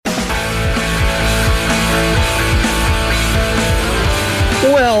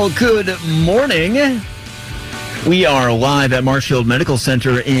Well, good morning. We are live at Marshfield Medical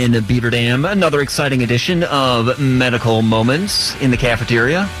Center in Beaver Dam. Another exciting edition of Medical Moments in the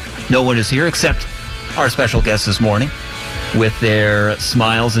cafeteria. No one is here except our special guest this morning with their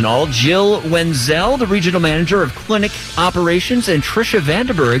smiles and all. Jill Wenzel, the Regional Manager of Clinic Operations, and Tricia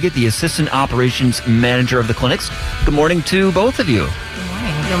Vandenberg, the Assistant Operations Manager of the clinics. Good morning to both of you. Good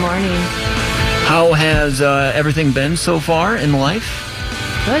morning. Good morning. How has everything been so far in life?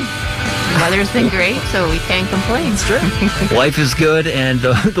 Good. The weather's been great, so we can't complain. It's true. Life is good, and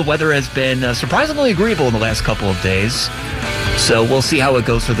the weather has been surprisingly agreeable in the last couple of days. So we'll see how it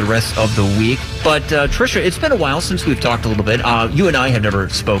goes for the rest of the week. But Tricia, it's been a while since we've talked a little bit. You and I have never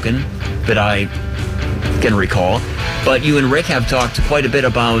spoken that I can recall. But you and Rick have talked quite a bit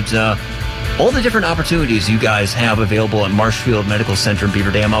about all the different opportunities you guys have available at Marshfield Medical Center in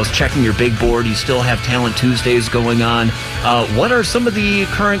Beaver Dam. I was checking your big board. You still have Talent Tuesdays going on. What are some of the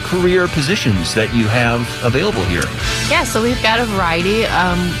current career positions that you have available here? Yeah, so we've got a variety.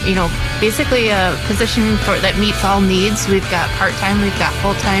 Basically a position that meets all needs. We've got part-time, we've got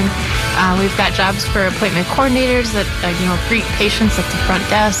full-time. We've got jobs for appointment coordinators that greet patients at the front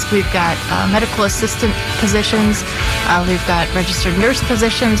desk. We've got medical assistant positions. We've got registered nurse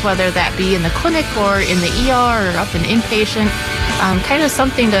positions, whether that be in the clinic or in the ER or up in inpatient. Kind of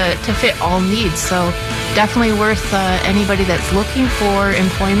something to fit all needs. So definitely worth anybody that's looking for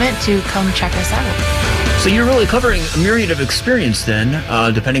employment to come check us out. So you're really covering a myriad of experience then,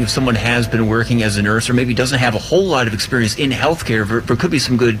 depending if someone has been working as a nurse or maybe doesn't have a whole lot of experience in healthcare, there could be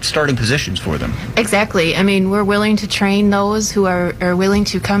some good starting positions for them. Exactly. I mean, we're willing to train those who are willing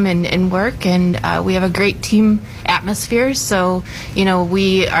to come and work, and we have a great team atmosphere. So,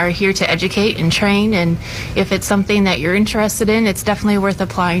 we are here to educate and train, and if it's something that you're interested in, it's definitely worth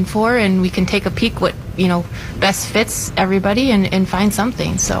applying for, and we can take a peek what best fits everybody and find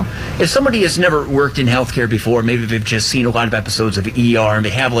something. So if somebody has never worked in healthcare before, maybe they've just seen a lot of episodes of ER and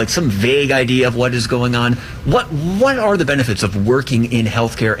they have some vague idea of what is going on, what are the benefits of working in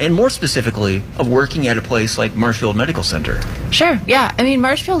healthcare, and more specifically of working at a place like Marshfield Medical Center? Sure. Yeah. I mean,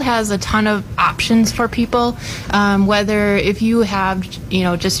 Marshfield has a ton of options for people, whether if you have,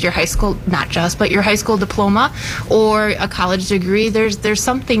 just your high school, not just, but your high school diploma or a college degree, there's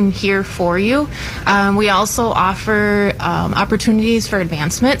something here for you. We also offer opportunities for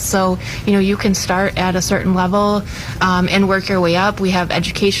advancement. So, you can start at a certain level and work your way up. We have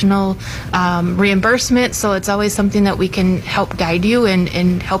educational reimbursement. So it's always something that we can help guide you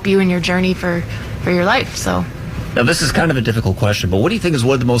and help you in your journey for your life. So. Now, this is kind of a difficult question, but what do you think is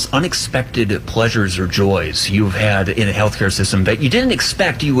one of the most unexpected pleasures or joys you've had in a healthcare system that you didn't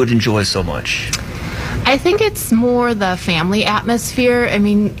expect you would enjoy so much? I think it's more the family atmosphere. I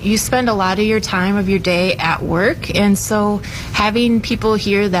mean, you spend a lot of your time of your day at work, and so having people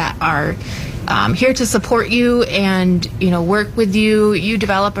here that are here to support you and work with you, you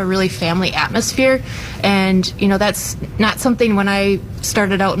develop a really family atmosphere. And that's not something when I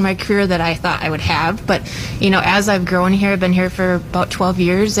started out in my career that I thought I would have, but as I've grown here, I've been here for about 12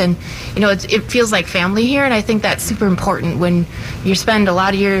 years, and it feels like family here, and I think that's super important. When you spend a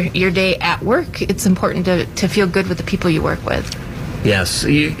lot of your day at work, it's important to feel good with the people you work with. Yes,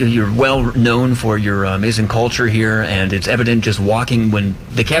 you're well known for your amazing culture here, and it's evident just walking when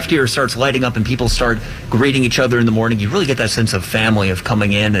the cafeteria starts lighting up and people start greeting each other in the morning. You really get that sense of family, of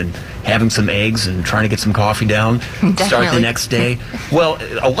coming in and having some eggs and trying to get some coffee down, Definitely. Start the next day. Well,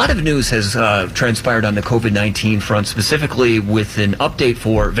 a lot of news has transpired on the COVID-19 front, specifically with an update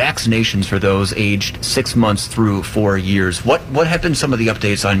for vaccinations for those aged 6 months through 4 years. What have been some of the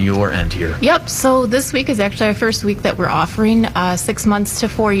updates on your end here? Yep, so this week is actually our first week that we're offering 6 months to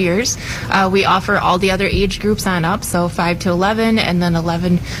 4 years. We offer all the other age groups on up, so 5 to 11, and then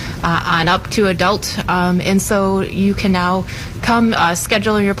 11 on up to adult. And so you can now come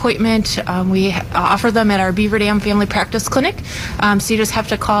schedule your appointment. We offer them at our Beaver Dam Family Practice Clinic. So you just have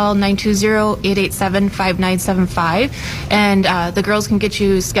to call 920-887-5975, and the girls can get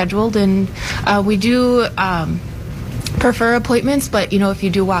you scheduled. And we do prefer appointments, but if you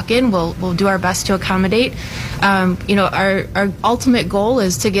do walk in, we'll do our best to accommodate. Our ultimate goal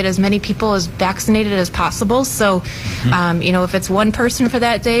is to get as many people as vaccinated as possible. So, if it's one person for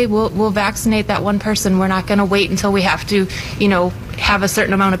that day, we'll vaccinate that one person. We're not going to wait until we have to, have a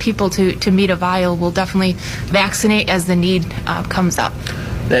certain amount of people to meet a vial. We'll definitely vaccinate as the need comes up.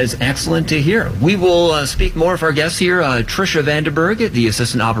 That is excellent to hear. We will speak more of our guests here, Tricia Vandenberg, the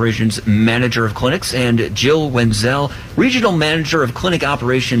Assistant Operations Manager of Clinics, and Jill Wenzel, Regional Manager of Clinic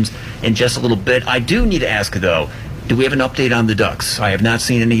Operations, in just a little bit. I do need to ask, though, Do we have an update on the ducks? I have not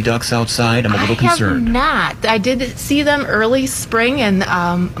seen any ducks outside. I'm a little concerned. I have not. I did see them early spring, and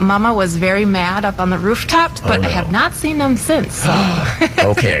Mama was very mad up on the rooftops, but no. I have not seen them since. So.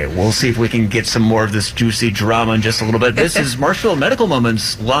 Okay, we'll see if we can get some more of this juicy drama in just a little bit. This is Marshfield Medical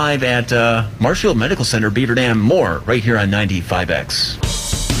Moments live at Marshfield Medical Center, Beaver Dam. More right here on 95X.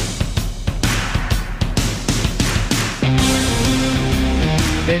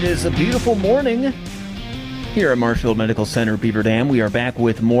 It is a beautiful morning here at Marshfield Medical Center, Beaver Dam. We are back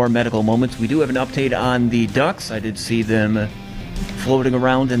with more medical moments. We do have an update on the ducks. I did see them floating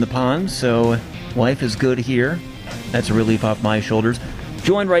around in the pond, so life is good here. That's a relief off my shoulders.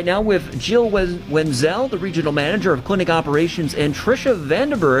 Joined right now with Jill Wenzel, the Regional Manager of Clinic Operations, and Tricia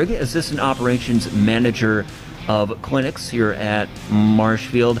Vandenberg, Assistant Operations Manager of Clinics here at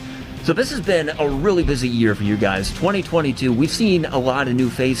Marshfield. So this has been a really busy year for you guys. 2022, we've seen a lot of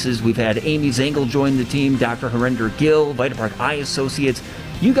new faces. We've had Amy Zengel join the team, Dr. Harinder Gill, Vita Park Eye Associates.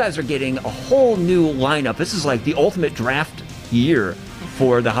 You guys are getting a whole new lineup. This is like the ultimate draft year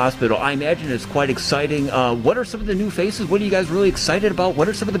for the hospital. I imagine it's quite exciting. What are some of the new faces? What are you guys really excited about? What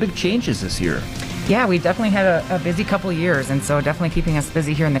are some of the big changes this year? Yeah, we definitely had a busy couple of years, and so definitely keeping us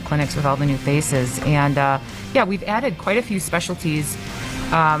busy here in the clinics with all the new faces. And yeah, we've added quite a few specialties.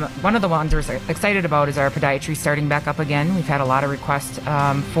 One of the ones we're excited about is our podiatry starting back up again. We've had a lot of requests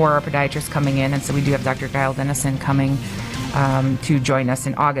for our podiatrists coming in, and so we do have Dr. Kyle Dennison coming to join us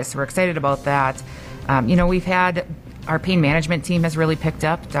in August. So we're excited about that. We've had our pain management team has really picked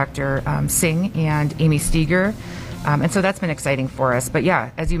up, Dr. Singh and Amy Steger, and so that's been exciting for us. But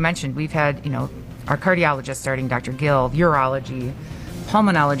yeah, as you mentioned, we've had our cardiologist starting, Dr. Gill, urology,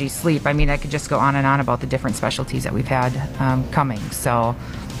 pulmonology, sleep. I mean, I could just go on and on about the different specialties that we've had coming. So,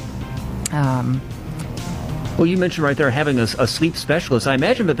 well, you mentioned right there having a sleep specialist. I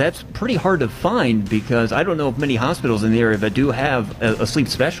imagine that that's pretty hard to find because I don't know of many hospitals in the area that do have a sleep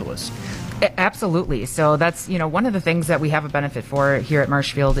specialist. Absolutely. So that's, one of the things that we have a benefit for here at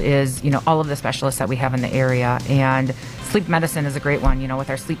Marshfield is, all of the specialists that we have in the area. And sleep medicine is a great one, with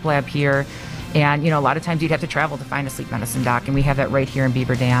our sleep lab here. And, a lot of times you'd have to travel to find a sleep medicine doc, and we have that right here in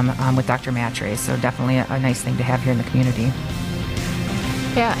Beaver Dam with Dr. Matre. So definitely a nice thing to have here in the community.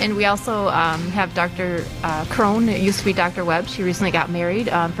 Yeah, and we also have Dr. Crone. It used to be Dr. Webb. She recently got married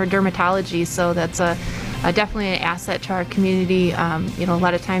for dermatology, so that's definitely an asset to our community. A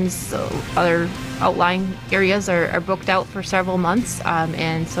lot of times other outlying areas are booked out for several months,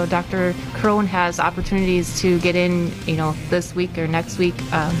 and so Dr. Crone has opportunities to get in, this week or next week.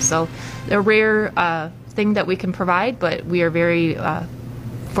 So a rare thing that we can provide, but we are very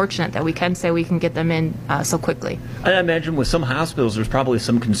fortunate that we can say we can get them in so quickly. I imagine with some hospitals there's probably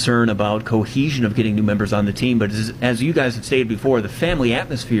some concern about cohesion of getting new members on the team, but as you guys have stated before, the family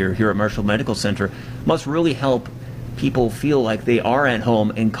atmosphere here at Marshfield Medical Center must really help people feel like they are at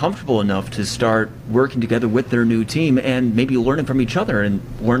home and comfortable enough to start working together with their new team and maybe learning from each other and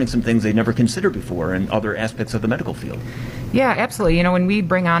learning some things they never considered before in other aspects of the medical field. Yeah, absolutely. When we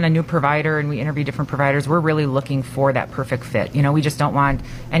bring on a new provider and we interview different providers, we're really looking for that perfect fit. We just don't want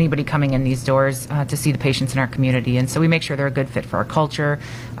anybody coming in these doors to see the patients in our community. And so we make sure they're a good fit for our culture.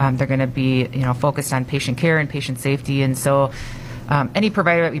 They're going to be, focused on patient care and patient safety. And so any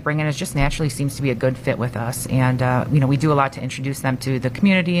provider that we bring in is just naturally seems to be a good fit with us. And, we do a lot to introduce them to the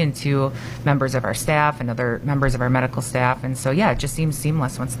community and to members of our staff and other members of our medical staff. And so, yeah, it just seems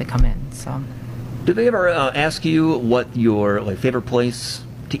seamless once they come in. So. Do they ever ask you what your favorite place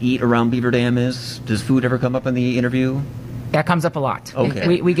to eat around Beaver Dam is? Does food ever come up in the interview? That comes up a lot.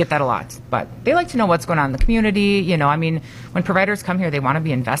 Okay. We get that a lot. But they like to know what's going on in the community. When providers come here, they want to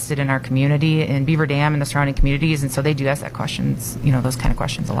be invested in our community, in Beaver Dam and the surrounding communities, and so they do ask that questions, those kind of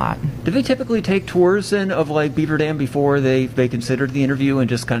questions a lot. Do they typically take tours then of Beaver Dam before they consider the interview and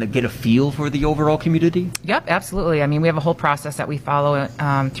just kind of get a feel for the overall community? Yep, absolutely. We have a whole process that we follow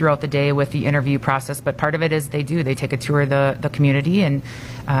throughout the day with the interview process, but part of it is they take a tour of the community and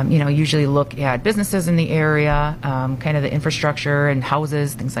usually look at businesses in the area, kind of the infrastructure and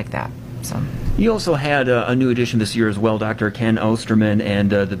houses, things like that. So you also had a new addition this year as well, Dr. Ken Osterman, and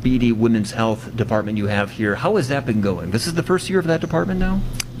the BD Women's Health Department you have here. How has that been going? This is the first year of that department now?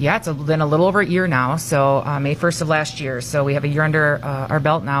 Yeah, it's been a little over a year now, so May 1st of last year. So we have a year under our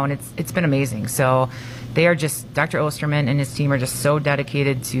belt now, and it's been amazing. So they are just, Dr. Osterman and his team are just so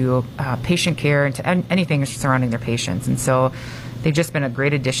dedicated to patient care and to anything surrounding their patients. And so they've just been a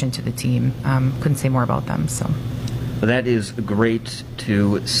great addition to the team. Couldn't say more about them. So. That is great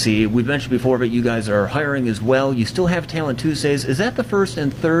to see. We've mentioned before, but you guys are hiring as well. You still have Talent Tuesdays. Is that the first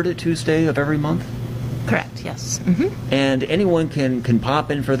and third Tuesday of every month? Correct, yes. And anyone can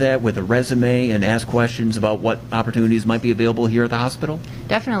pop in for that with a resume and ask questions about what opportunities might be available here at the hospital?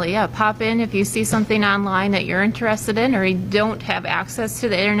 Definitely, yeah. Pop in if you see something online that you're interested in or you don't have access to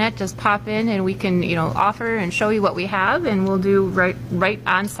the internet, just pop in and we can, offer and show you what we have, and we'll do right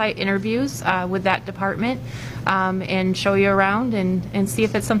on-site interviews with that department and show you around and see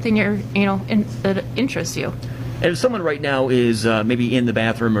if it's something that interests you. And if someone right now is maybe in the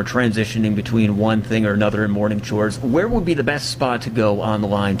bathroom or transitioning between one thing or another in morning chores, where would be the best spot to go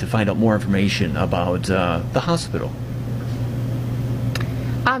online to find out more information about the hospital?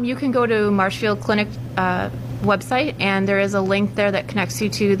 You can go to Marshfield Clinic website, and there is a link there that connects you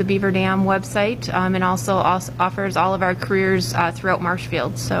to the Beaver Dam website, and also offers all of our careers throughout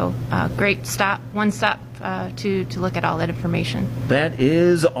Marshfield. So great one stop to look at all that information. That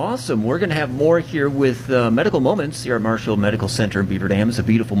is awesome. We're going to have more here with Medical Moments here at Marshfield Medical Center in Beaver Dam. It's a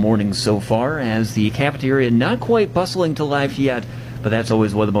beautiful morning so far, as the cafeteria not quite bustling to life yet, but that's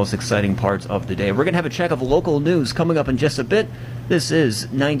always one of the most exciting parts of the day. We're going to have a check of local news coming up in just a bit. This is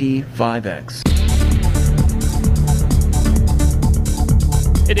 95X.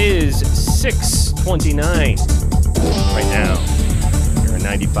 It is 6:29 right now here at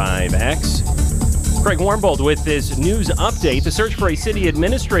 95X. Craig Warmbold with this news update. The search for a city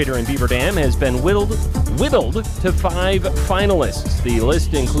administrator in Beaver Dam has been whittled to 5 finalists. The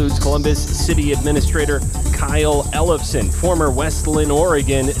list includes Columbus City Administrator Kyle Ellefson, former West Linn,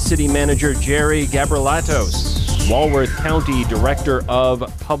 Oregon City Manager Jerry Gabrielatos, Walworth County Director of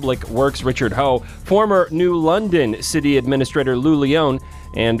Public Works Richard Ho, former New London City Administrator Lou Leone,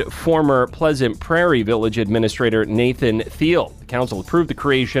 and former Pleasant Prairie Village Administrator Nathan Thiel. The council approved the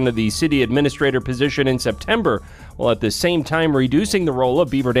creation of the city administrator position in September, while at the same time reducing the role of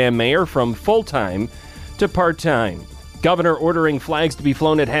Beaver Dam mayor from full-time to part-time. Governor ordering flags to be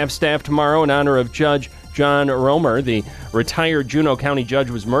flown at half-staff tomorrow in honor of Judge John Romer. The retired Juneau County judge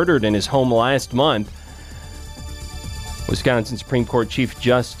was murdered in his home last month. Wisconsin Supreme Court Chief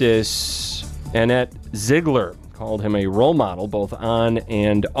Justice Annette Ziegler called him a role model both on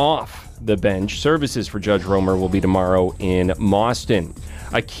and off the bench. Services for Judge Romer will be tomorrow in Mauston.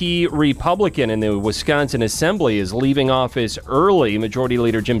 A key Republican in the Wisconsin Assembly is leaving office early. Majority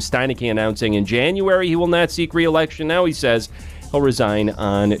Leader Jim Steineke announcing in January he will not seek re-election. Now he says he'll resign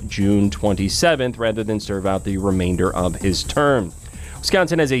on June 27th rather than serve out the remainder of his term.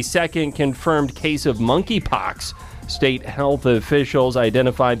 Wisconsin has a second confirmed case of monkeypox. State health officials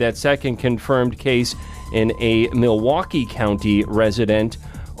identified that second confirmed case in a Milwaukee County resident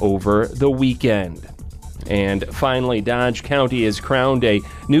over the weekend. And finally, Dodge County has crowned a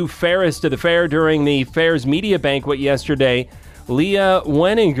new fairest to the fair during the fair's media banquet yesterday. Leah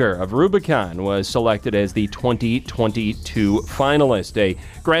Wenninger of Rubicon was selected as the 2022 finalist. A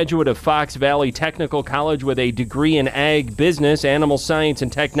graduate of Fox Valley Technical College with a degree in ag business, animal science,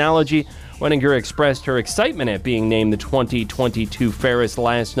 and technology, Wenninger expressed her excitement at being named the 2022 fairest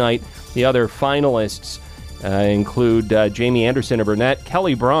last night. The other finalists include Jamie Anderson of Burnett,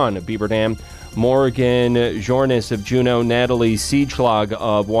 Kelly Braun of Beaver Dam, Morgan Jornis of Juneau, Natalie Siegschlag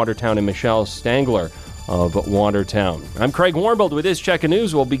of Watertown, and Michelle Stangler of Watertown. I'm Craig Warmbold with this check of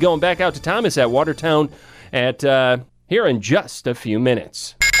news. We'll be going back out to Thomas at Watertown at here in just a few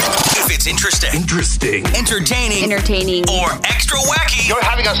minutes. If it's interesting, entertaining, or extra wacky, you're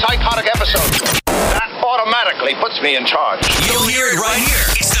having a psychotic episode. That automatically puts me in charge. You'll hear it right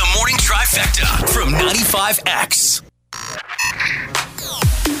here. It's the Morning Trifecta from 95X.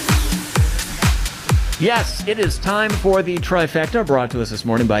 Yes, it is time for the Trifecta, brought to us this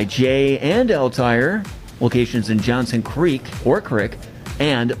morning by J&L Tire, locations in Johnson Creek, or Crick,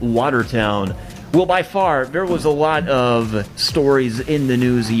 and Watertown. Well, by far, there was a lot of stories in the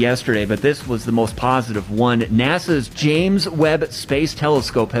news yesterday, but this was the most positive one. NASA's James Webb Space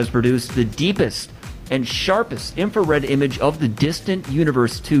Telescope has produced the deepest and sharpest infrared image of the distant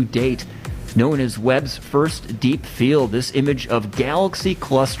universe to date. Known as Webb's first deep field, this image of galaxy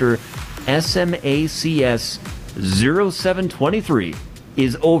cluster SMACS 0723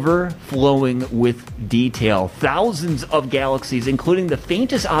 is overflowing with detail. Thousands of galaxies, including the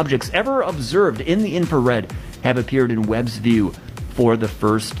faintest objects ever observed in the infrared, have appeared in Webb's view for the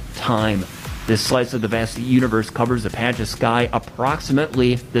first time. This slice of the vast universe covers a patch of sky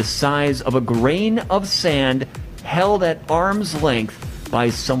approximately the size of a grain of sand held at arm's length by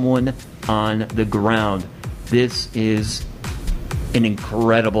someone on the ground. This is an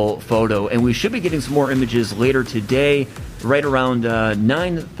incredible photo, and we should be getting some more images later today. Right around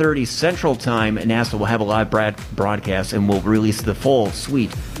 9:30 Central Time, NASA will have a live broadcast and will release the full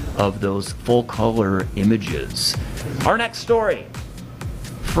suite of those full-color images. Our next story,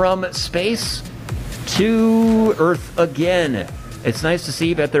 from space To Earth again. It's nice to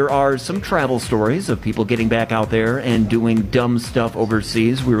see that there are some travel stories of people getting back out there and doing dumb stuff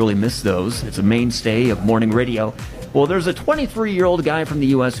overseas. We really miss those. It's a mainstay of morning radio. Well, there's a 23-year-old guy from the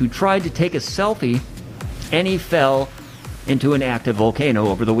U.S. who tried to take a selfie, and he fell into an active volcano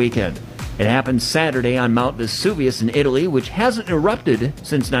over the weekend. It happened Saturday on Mount Vesuvius in Italy, which hasn't erupted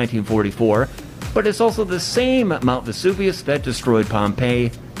since 1944, but it's also the same Mount Vesuvius that destroyed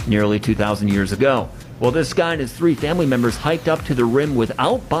Pompeii nearly 2,000 years ago. Well, this guy and his 3 family members hiked up to the rim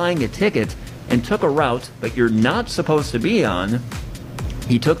without buying a ticket and took a route that you're not supposed to be on.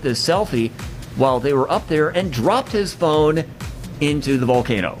 He took this selfie while they were up there and dropped his phone into the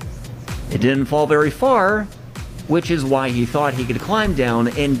volcano. It didn't fall very far, which is why he thought he could climb down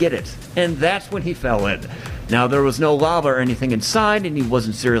and get it. And that's when he fell in. Now, there was no lava or anything inside, and he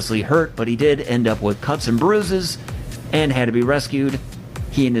wasn't seriously hurt, but he did end up with cuts and bruises and had to be rescued.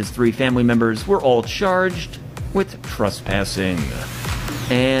 He and his 3 family members were all charged with trespassing.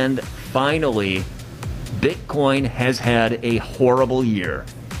 And finally, Bitcoin has had a horrible year.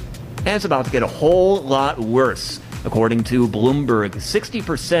 And it's about to get a whole lot worse. According to Bloomberg,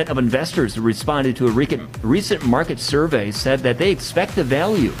 60% of investors who responded to a recent market survey said that they expect the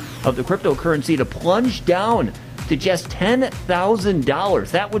value of the cryptocurrency to plunge down to just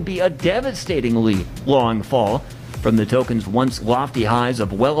 $10,000. That would be a devastatingly long fall from the token's once lofty highs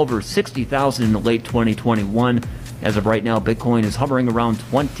of well over $60,000 in late 2021. As of right now, Bitcoin is hovering around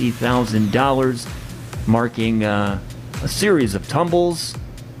 $20,000, marking a series of tumbles.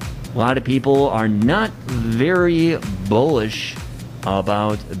 A lot of people are not very bullish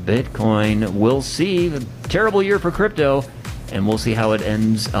about Bitcoin. We'll see. A terrible year for crypto, and we'll see how it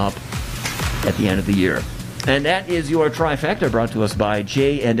ends up at the end of the year. And that is your trifecta, brought to us by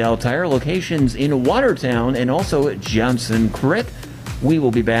J&L Tire, locations in Watertown and also Johnson Crick. We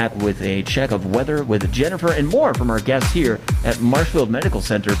will be back with a check of weather with Jennifer and more from our guests here at Marshfield Medical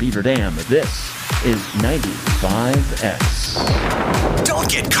Center, Beaver Dam. This is 95X. Don't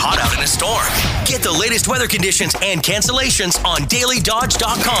get caught out in a storm. Get the latest weather conditions and cancellations on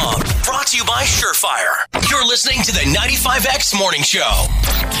dailydodge.com. Brought to you by Surefire. You're listening to the 95X Morning Show.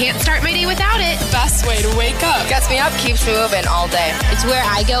 Can't start my day without it. Best way to wake up. Gets me up, keeps me moving all day. It's where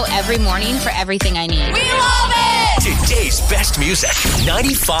I go every morning for everything I need. We love it! Today's best music,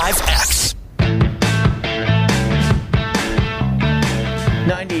 95X.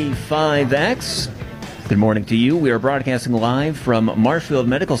 95X. Good morning to you. We are broadcasting live from Marshfield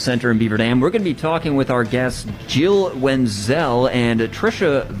Medical Center in Beaver Dam. We're going to be talking with our guests Jill Wenzel and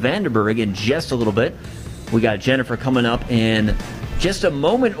Tricia Vandenberg in just a little bit. We got Jennifer coming up in just a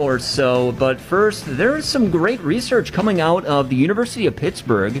moment or so. But first, there is some great research coming out of the University of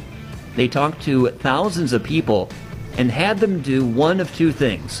Pittsburgh. They talked to thousands of people and had them do one of 2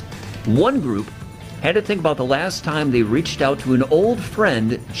 things. One group had to think about the last time they reached out to an old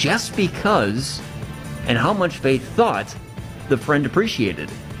friend just because, and how much they thought the friend appreciated.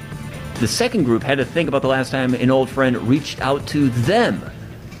 The second group had to think about the last time an old friend reached out to them.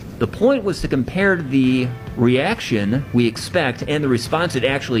 The point was to compare the reaction we expect and the response it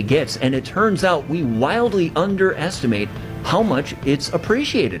actually gets, and it turns out we wildly underestimate how much it's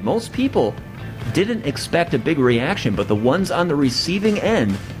appreciated. Most people didn't expect a big reaction, but the ones on the receiving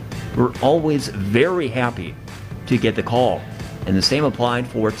end were always very happy to get the call. And the same applied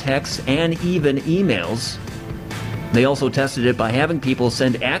for texts and even emails. They also tested it by having people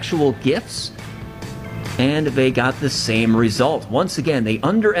send actual gifts, and they got the same result. Once again, they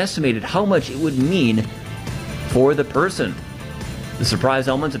underestimated how much it would mean for the person. The surprise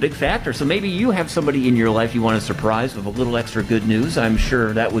element's a big factor, so maybe you have somebody in your life you want to surprise with a little extra good news. I'm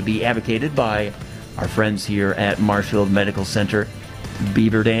sure that would be advocated by our friends here at Marshfield Medical Center,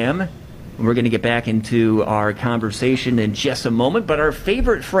 Beaver Dam. We're going to get back into our conversation in just a moment, but our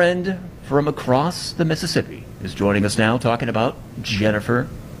favorite friend from across the Mississippi is joining us now, talking about Jennifer.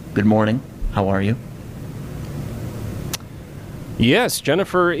 Good morning. How are you? Yes,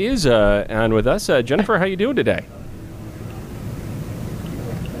 Jennifer is on with us. Jennifer, how you doing today?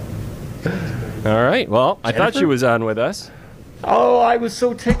 All right. Well, Jennifer? I thought she was on with us. Oh, I was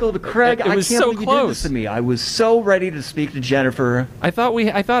so tickled, Craig. It was I can't so believe you close did this to me. I was so ready to speak to Jennifer. I thought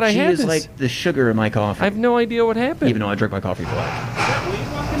I had this. She is like the sugar in my coffee. I have no idea what happened. Even though I drink my coffee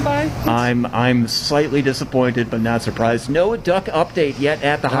black. Walking by? I'm slightly disappointed, but not surprised. No duck update yet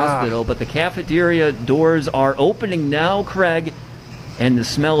at the hospital, but the cafeteria doors are opening now, Craig, and the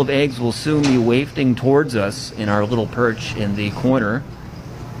smell of eggs will soon be wafting towards us in our little perch in the corner.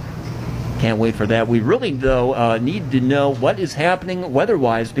 Can't wait for that. We really, though, need to know what is happening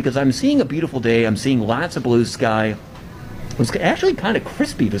weather-wise, because I'm seeing a beautiful day. I'm seeing lots of blue sky. It was actually kind of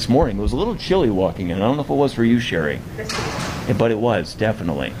crispy this morning. It was a little chilly walking in. I don't know if it was for you, Sherry. But it was,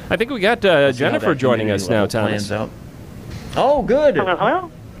 definitely. I think we got Jennifer joining us now, Thomas. Oh, good. Hello,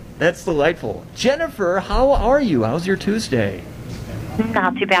 hello. That's delightful. Jennifer, how are you? How's your Tuesday?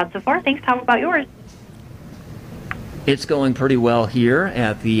 Not too bad so far. Thanks. How about yours? It's going pretty well here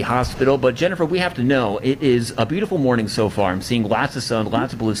at the hospital. But, Jennifer, we have to know, it is a beautiful morning so far. I'm seeing lots of sun,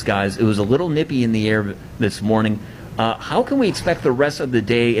 lots of blue skies. It was a little nippy in the air this morning. How can we expect the rest of the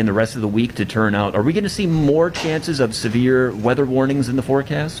day and the rest of the week to turn out? Are we going to see more chances of severe weather warnings in the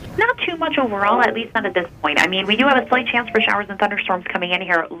forecast? Not too much overall, at least not at this point. I mean, we do have a slight chance for showers and thunderstorms coming in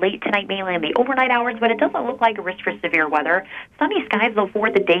here late tonight, mainly in the overnight hours, but it doesn't look like a risk for severe weather. Sunny skies, though,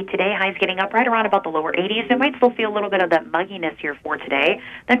 for the day today. Highs getting up right around about the lower 80s. It might still feel a little bit of that mugginess here for today.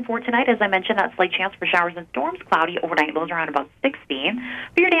 Then for tonight, as I mentioned, that slight chance for showers and storms. Cloudy overnight, lows around about 16.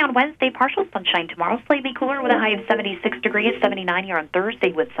 For your day on Wednesday, partial sunshine tomorrow, slightly cooler with a high of 76 degrees, 79 here on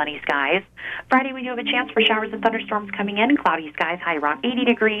Thursday with sunny skies. Friday, we do have a chance for showers and thunderstorms coming in. Cloudy skies, high around 80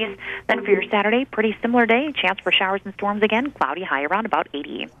 degrees. Then for your Saturday, pretty similar day. Chance for showers and storms again. Cloudy, high around about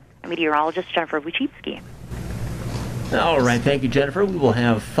 80. Meteorologist Jennifer Wuchitsky. All right, thank you, Jennifer. We will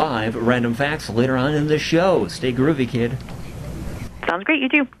have 5 random facts later on in the show. Stay groovy, kid. Sounds great. You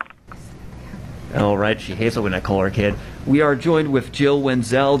too. All right, she hates it when I call her kid. We are joined with Jill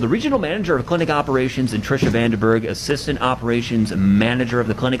Wenzel, the Regional Manager of Clinic Operations, and Tricia Vandenberg, Assistant Operations Manager of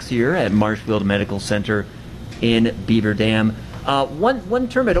the clinics here at Marshfield Medical Center in Beaver Dam. One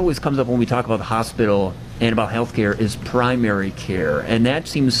term that always comes up when we talk about the hospital and about healthcare is primary care, and that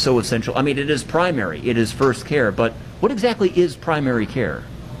seems so essential. I mean, it is primary, it is first care, but what exactly is primary care?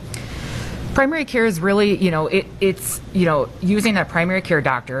 Primary care is really, it's using that primary care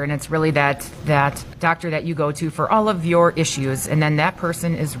doctor, and it's really that doctor that you go to for all of your issues, and then that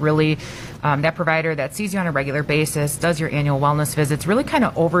person is really that provider that sees you on a regular basis, does your annual wellness visits, really kind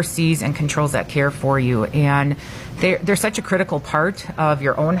of oversees and controls that care for you, and they're such a critical part of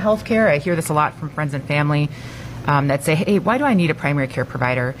your own health care. I hear this a lot from friends and family that say, hey, why do I need a primary care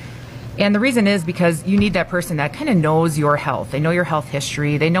provider? And the reason is because you need that person that kind of knows your health. They know your health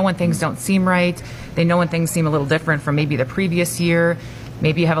history. They know when things don't seem right. They know when things seem a little different from maybe the previous year.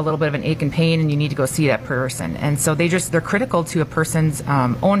 Maybe you have a little bit of an ache and pain and you need to go see that person. And so they're critical to a person's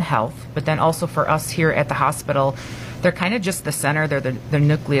own health, but then also for us here at the hospital, they're kind of just the center. They're the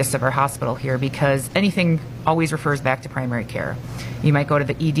nucleus of our hospital here because anything always refers back to primary care. You might go to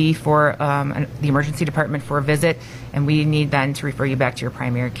the ED for the emergency department for a visit, and we need then to refer you back to your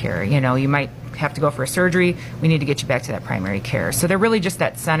primary care. You might have to go for a surgery. We need to get you back to that primary care. So they're really just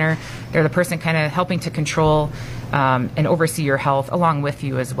that center. They're the person kind of helping to control and oversee your health along with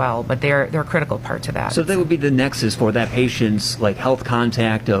you as well. But they're a critical part to that. So they would be the nexus for that patient's health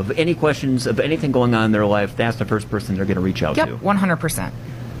contact of any questions of anything going on in their life. That's the first person they're going to reach out to. Yep, 100%.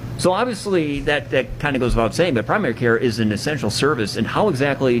 So obviously that kind of goes without saying, but primary care is an essential service. And how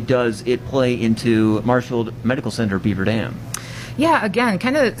exactly does it play into Marshfield Medical Center, Beaver Dam? Yeah, again,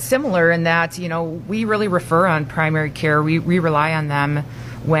 kind of similar in that, we really refer on primary care. We rely on them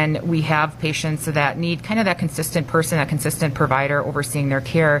when we have patients that need kind of that consistent person, that consistent provider overseeing their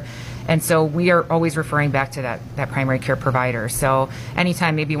care. And so we are always referring back to that primary care provider. So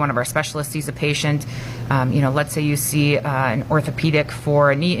anytime maybe one of our specialists sees a patient, let's say you see an orthopedic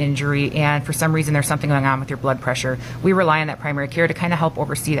for a knee injury and for some reason there's something going on with your blood pressure, we rely on that primary care to kind of help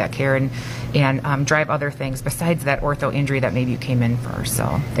oversee that care and drive other things besides that ortho injury that maybe you came in for.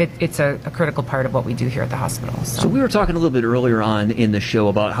 So it's a critical part of what we do here at the hospital. So we were talking a little bit earlier on in the show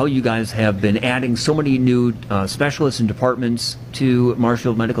about how you guys have been adding so many new specialists and departments to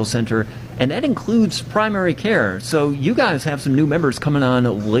Marshfield Medical Center, and that includes primary care. So you guys have some new members coming on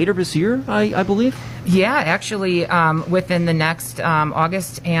later this year, I believe? Yeah, actually, within the next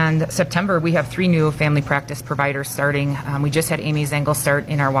August and September, we have 3 new family practice providers starting. We just had Amy Zengel start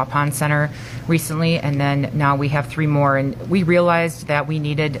in our Waupun Center recently, and then now we have 3 more. And we realized that we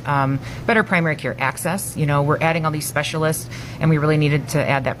needed better primary care access. We're adding all these specialists, and we really needed to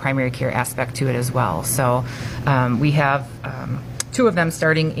add that primary care aspect to it as well. So we have 2 of them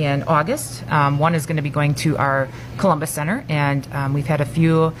starting in August. One is going to be going to our Columbus Center, and we've had a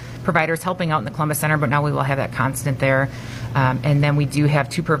few providers helping out in the Columbus Center, but now we will have that constant there. And then we do have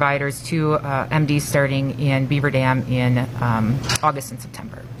 2 providers, 2 MDs starting in Beaver Dam in August and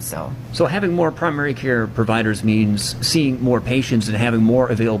September. So having more primary care providers means seeing more patients and having more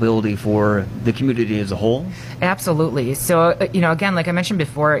availability for the community as a whole? Absolutely. So, again, like I mentioned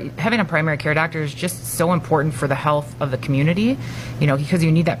before, having a primary care doctor is just so important for the health of the community. because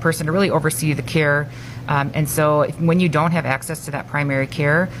you need that person to really oversee the care. And so when you don't have access to that primary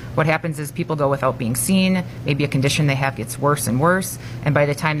care, what happens is people go without being seen. Maybe a condition they have gets worse and worse. And by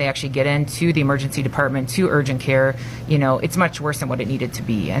the time they actually get into the emergency department to urgent care, it's much worse than what it needed to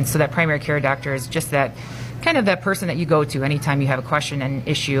be. And so that primary care doctor is just that kind of that person that you go to anytime you have a question and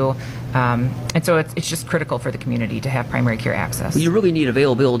issue. And so it's just critical for the community to have primary care access. You really need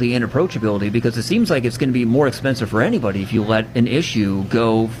availability and approachability, because it seems like it's going to be more expensive for anybody if you let an issue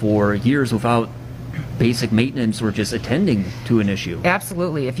go for years without basic maintenance or just attending to an issue.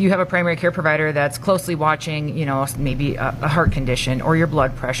 Absolutely. If you have a primary care provider that's closely watching, maybe a heart condition or your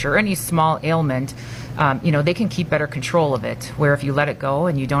blood pressure or any small ailment, they can keep better control of it. Where if you let it go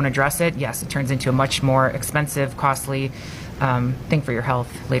and you don't address it, yes, it turns into a much more expensive, costly thing for your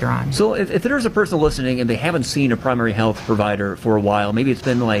health later on. So if there's a person listening and they haven't seen a primary health provider for a while, maybe it's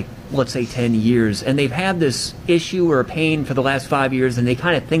been like, let's say 10 years, and they've had this issue or a pain for the last 5 years and they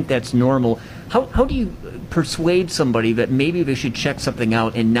kind of think that's normal, how do you persuade somebody that maybe they should check something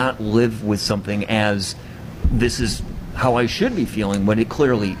out and not live with something as this is how I should be feeling when it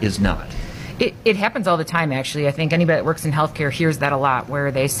clearly is not? It happens all the time, actually. I think anybody that works in healthcare hears that a lot,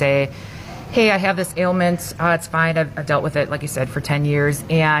 where they say, hey, I have this ailment, it's fine, I've dealt with it, like you said, for 10 years,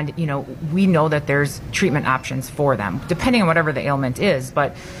 and, we know that there's treatment options for them, depending on whatever the ailment is.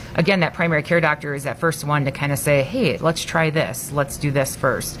 But again, that primary care doctor is that first one to kind of say, hey, let's try this, let's do this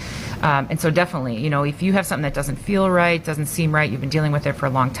first. And so definitely, if you have something that doesn't feel right, doesn't seem right, you've been dealing with it for a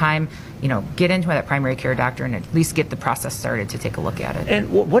long time, get into that primary care doctor and at least get the process started to take a look at it. And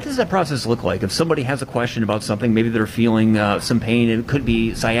what does that process look like? If somebody has a question about something, maybe they're feeling some pain, it could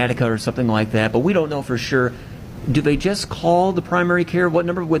be sciatica or something like that, but we don't know for sure. Do they just call the primary care? What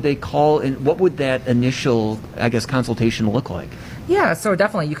number would they call, and what would that initial, consultation look like? Yeah, so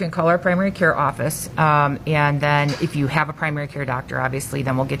definitely you can call our primary care office, and then if you have a primary care doctor, obviously,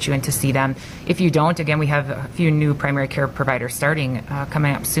 then we'll get you in to see them. If you don't, again, we have a few new primary care providers starting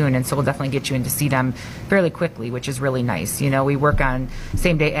coming up soon, and so we'll definitely get you in to see them fairly quickly, which is really nice. We work on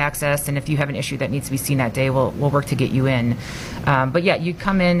same-day access, and if you have an issue that needs to be seen that day, we'll work to get you in. But yeah, you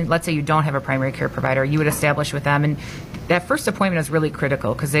come in, let's say you don't have a primary care provider, you would establish with them, and that first appointment is really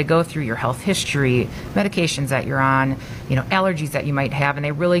critical because they go through your health history, medications that you're on, allergies that you might have, and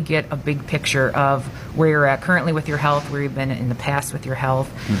they really get a big picture of where you're at currently with your health, where you've been in the past with your health.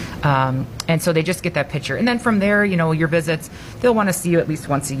 And so they just get that picture. And then from there, your visits, they'll want to see you at least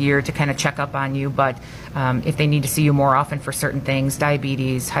once a year to kind of check up on you. But if they need to see you more often for certain things,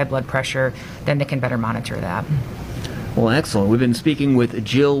 diabetes, high blood pressure, then they can better monitor that. Well, excellent. We've been speaking with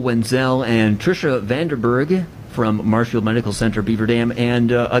Jill Wenzel and Tricia Vanderberg from Marshfield Medical Center, Beaver Dam.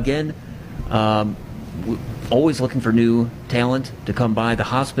 And again, always looking for new talent to come by the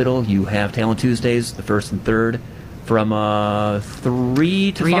hospital. You have Talent Tuesdays, the 1st and 3rd, from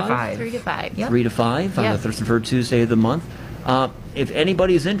 3 to 5? 3 to 5. Yep. 3 to 5 on the 1st and 3rd Tuesday of the month. If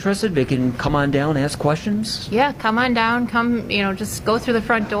anybody is interested, they can come on down, ask questions. Yeah, come on down. Come, just go through the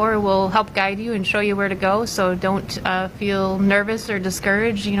front door. We'll help guide you and show you where to go. So don't feel nervous or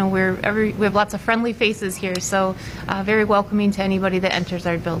discouraged. We have lots of friendly faces here. So very welcoming to anybody that enters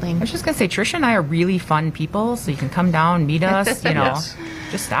our building. I was just going to say, Tricia and I are really fun people. So you can come down, meet us, Yes.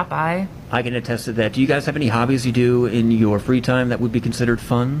 Just stop by. I can attest to that. Do you guys have any hobbies you do in your free time that would be considered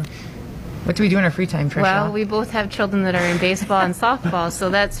fun? What do we do in our free time, Tricia? Well, we both have children that are in baseball and softball,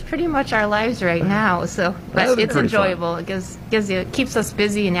 so that's pretty much our lives right now. So, but it's enjoyable. Fun. It keeps us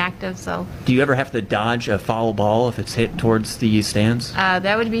busy and active. So, do you ever have to dodge a foul ball if it's hit towards the stands?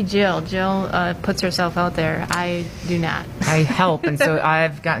 That would be Jill. Jill puts herself out there. I do not. I help, and so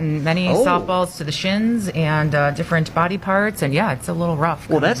I've gotten many softballs to the shins and different body parts, and yeah, it's a little rough.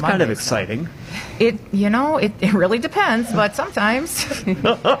 Well, that's kind of exciting. It really depends, but sometimes.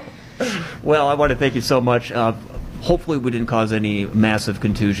 Well, I want to thank you so much. Hopefully we didn't cause any massive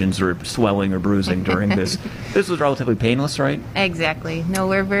contusions or swelling or bruising during this. This was relatively painless, right? Exactly. No,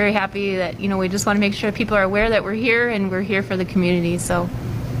 we're very happy that, we just want to make sure people are aware that we're here and we're here for the community. So,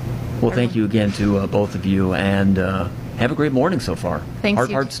 well, thank you again to both of you, and have a great morning so far. Thanks.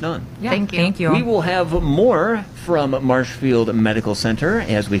 Heart's done. Yeah, thank you. Thank you. We will have more from Marshfield Medical Center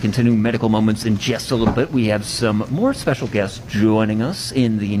as we continue Medical Moments in just a little bit. We have some more special guests joining us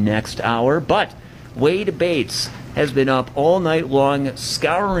in the next hour, but Wade Bates has been up all night long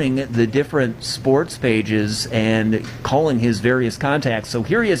scouring the different sports pages and calling his various contacts. So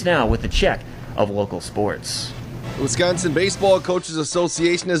here he is now with a check of local sports. The Wisconsin Baseball Coaches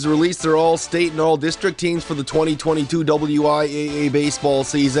Association has released their all-state and all-district teams for the 2022 WIAA baseball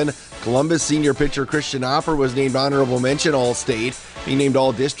season. Columbus senior pitcher Christian Opper was named honorable mention all-state. He named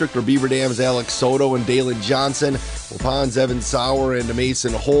all-district were Beaver Dam's Alex Soto and Dalen Johnson, while Wapon's Evan Sauer and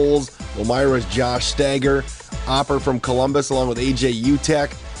Mason Holes. Elmira's Josh Stager. Opper from Columbus along with AJ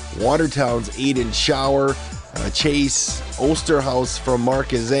Utek. Watertown's Aiden Schauer. Chase Osterhaus from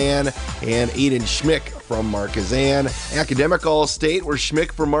Marquezan. And Aiden Schmick from Marquezan. Academic All-State were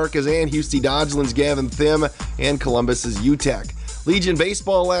Schmick from Marquezan, Houston Dodgeland's Gavin Thim, and Columbus's Utek. Legion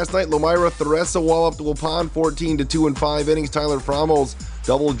baseball last night. Lomira Theresa walloped Waupun 14-2 in 5 innings. Tyler Frommel's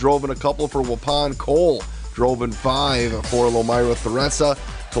double drove in a couple for Waupun. Cole drove in 5 for Lomira Theresa.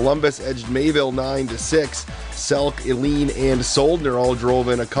 Columbus edged Mayville 9-6. Selk, Eileen, and Soldner all drove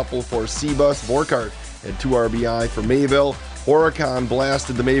in a couple for Cebus. Borkart had 2 RBI for Mayville. Horicon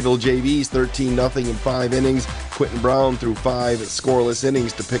blasted the Mayville JVs 13-0 in 5 innings. Quentin Brown threw 5 scoreless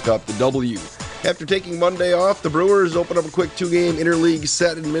innings to pick up the W. After taking Monday off, the Brewers open up a quick 2-game interleague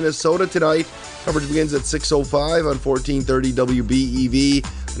set in Minnesota tonight. Coverage begins at 6:05 on 1430 WBEV.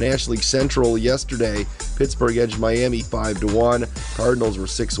 National League Central yesterday, Pittsburgh edged Miami 5-1. Cardinals were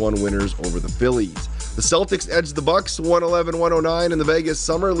 6-1 winners over the Phillies. The Celtics edged the Bucks 111-109 in the Vegas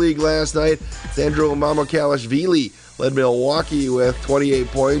Summer League last night. Sandro Mamukelashvili led Milwaukee with 28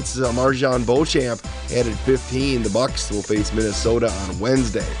 points. Marjan Beauchamp added 15. The Bucks will face Minnesota on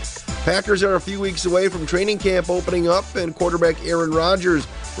Wednesday. Packers are a few weeks away from training camp opening up, and quarterback Aaron Rodgers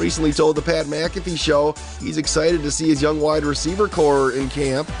recently told the Pat McAfee Show he's excited to see his young wide receiver core in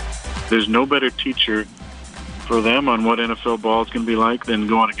camp. There's no better teacher for them on what NFL ball is going to be like than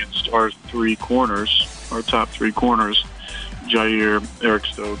going against our 3 corners, our top 3 corners, Jair, Eric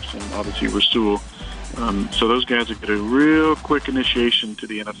Stokes, and obviously Rasul. So those guys will get a real quick initiation to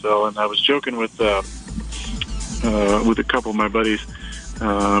the NFL. And I was joking with a couple of my buddies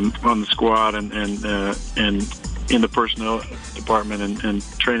on the squad and in the personnel department and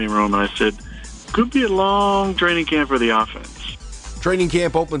training room, and I said, could be a long training camp for the offense. Training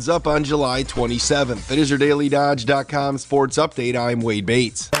camp opens up on July 27th. It is your DailyDodge.com sports update. I'm Wade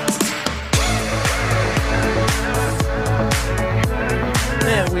Bates.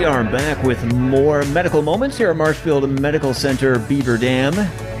 And we are back with more medical moments here at Marshfield Medical Center, Beaver Dam.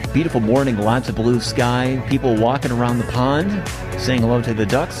 Beautiful morning, lots of blue sky, people walking around the pond, saying hello to the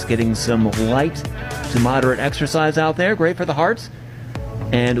ducks, getting some light to moderate exercise out there. Great for the heart.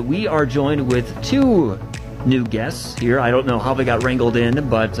 And we are joined with 2 new guests here. I don't know how they got wrangled in,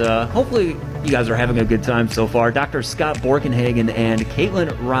 but hopefully you guys are having a good time so far. Dr. Scott Borkenhagen and Caitlin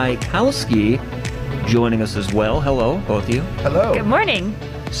Rykowski joining us as well. Hello, both of you. Hello. Good morning.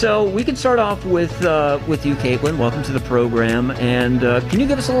 So we can start off with you, Caitlin. Welcome to the program. And can you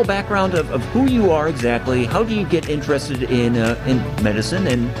give us a little background of who you are exactly? How do you get interested in medicine,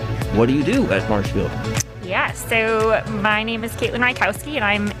 and what do you do at Marshfield? Yeah, so my name is Caitlin Rykowski, and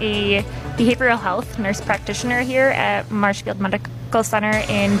I'm a behavioral health nurse practitioner here at Marshfield Medical Center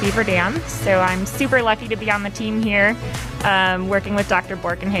in Beaver Dam. So I'm super lucky to be on the team here, working with Dr.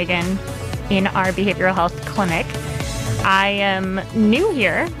 Borkenhagen in our behavioral health clinic. I am new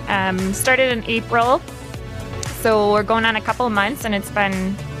here, started in April, so we're going on a couple of months, and it's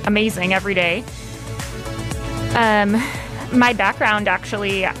been amazing every day. My background,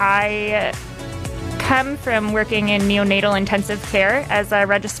 actually, I come from working in neonatal intensive care as a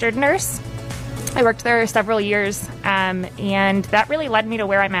registered nurse. I worked there several years, and that really led me to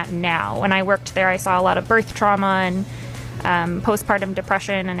where I'm at now. When I worked there, I saw a lot of birth trauma and postpartum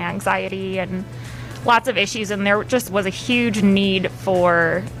depression and anxiety and lots of issues, and there just was a huge need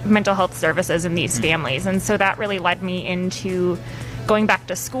for mental health services in these families. And so that really led me into going back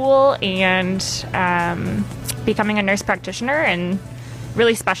to school and becoming a nurse practitioner and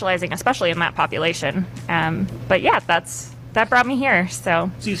really specializing, especially in that population. But yeah, that brought me here. So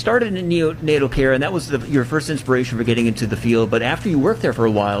you started in neonatal care, and that was your first inspiration for getting into the field. But after you worked there for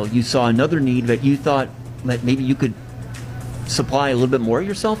a while, you saw another need that you thought that maybe you could supply a little bit more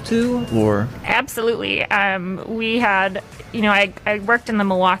yourself to, or? Absolutely. We had, I worked in the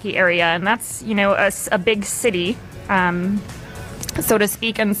Milwaukee area, and that's, a big city, so to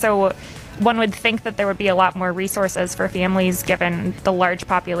speak. And so one would think that there would be a lot more resources for families given the large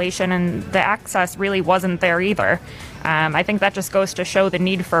population, and the access really wasn't there either. I think that just goes to show the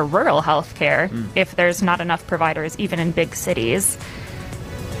need for rural health care if there's not enough providers, even in big cities.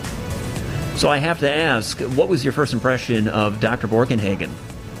 So I have to ask, what was your first impression of Dr. Borkenhagen?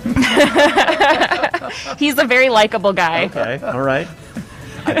 He's a very likable guy. Okay, all right.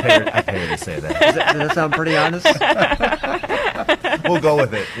 I pay her to say that. Does that sound pretty honest? We'll go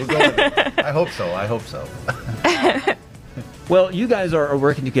with it. I hope so. Well, you guys are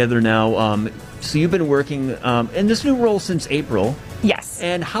working together now. So you've been working in this new role since April. Yes.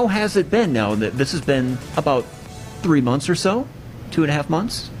 And how has it been now that this has been about 3 months or so? 2.5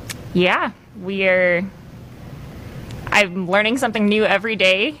 months? Yeah, we're I'm learning something new every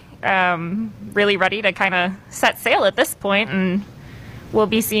day. Really ready to kind of set sail at this point, and we'll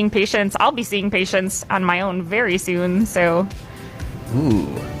be seeing patients. I'll be seeing patients on my own very soon. So,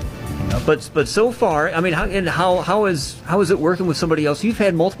 but so far, I mean, how is it working with somebody else? You've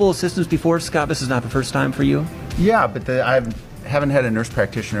had multiple assistants before, Scott. This is not the first time for you. Yeah, but I haven't had a nurse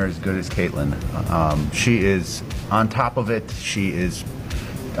practitioner as good as Caitlin. She is on top of it. She is.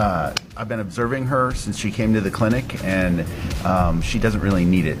 I've been observing her since she came to the clinic, and she doesn't really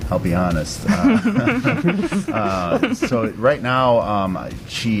need it, I'll be honest. So right now,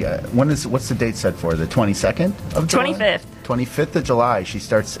 what's the date set for? The 22nd of July? 25th. 25th of July, she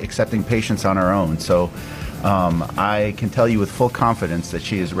starts accepting patients on her own. So I can tell you with full confidence that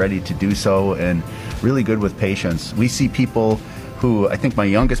she is ready to do so and really good with patients. We see people who, I think my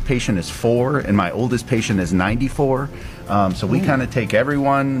youngest patient is 4 and my oldest patient is 94. So we kind of take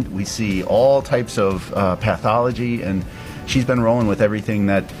everyone. We see all types of pathology, and she's been rolling with everything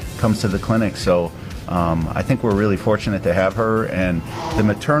that comes to the clinic. So I think we're really fortunate to have her. And the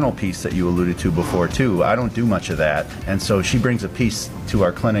maternal piece that you alluded to before, too, I don't do much of that. And so she brings a piece to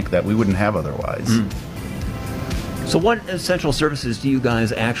our clinic that we wouldn't have otherwise. So what essential services do you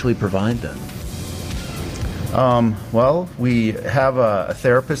guys actually provide then? Well, we have a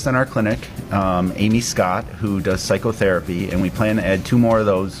therapist in our clinic, Amy Scott, who does psychotherapy, and we plan to add 2 more of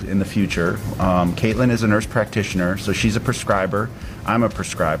those in the future. Caitlin is a nurse practitioner, so she's a prescriber. I'm a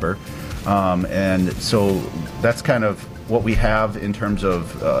prescriber. And so that's kind of what we have in terms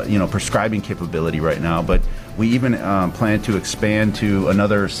of, prescribing capability right now. But we even plan to expand to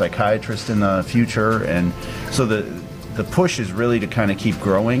another psychiatrist in the future. And so the push is really to kind of keep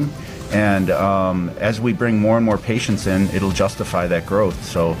growing. And as we bring more and more patients in, it'll justify that growth.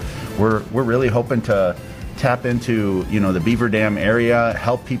 So we're really hoping to tap into the Beaver Dam area,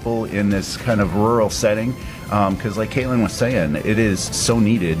 help people in this kind of rural setting, because like Caitlin was saying, it is so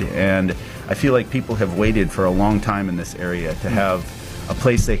needed. And I feel like people have waited for a long time in this area to have a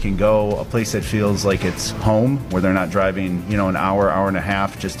place they can go, a place that feels like it's home, where they're not driving an hour and a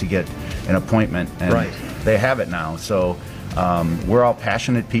half just to get an appointment. And right. They have it now. So we're all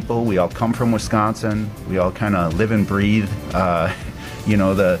passionate people. We all come from Wisconsin. We all kind of live and breathe,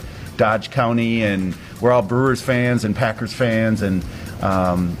 the Dodge County, and we're all Brewers fans and Packers fans. And,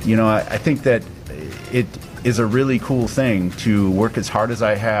 I think that it is a really cool thing to work as hard as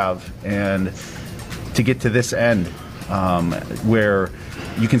I have and to get to this end where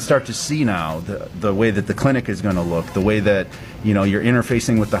you can start to see now the way that the clinic is going to look, the way that you're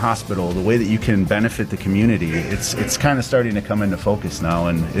interfacing with the hospital, the way that you can benefit the community. It's kind of starting to come into focus now,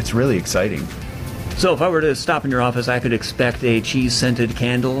 and it's really exciting. So if I were to stop in your office, I could expect a cheese-scented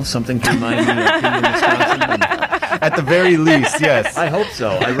candle, something to remind me of being in Wisconsin. At the very least, yes. I hope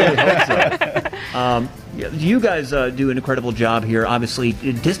so. I really hope so. You guys do an incredible job here. Obviously,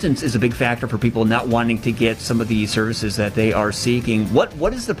 distance is a big factor for people not wanting to get some of the services that they are seeking.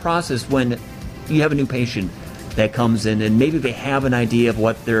 What is the process when you have a new patient that comes in and maybe they have an idea of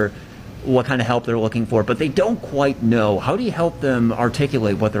what kind of help they're looking for, but they don't quite know? How do you help them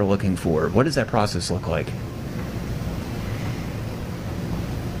articulate what they're looking for? What does that process look like?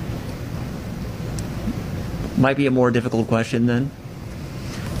 Might be a more difficult question then.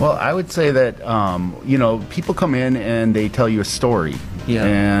 Well, I would say that, people come in and they tell you a story. Yeah.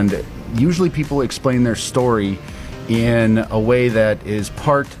 And usually people explain their story in a way that is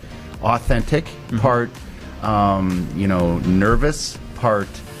part authentic, part, nervous, part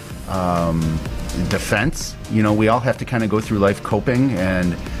defense. We all have to kind of go through life coping,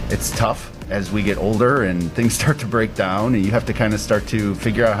 and it's tough as we get older and things start to break down, and you have to kind of start to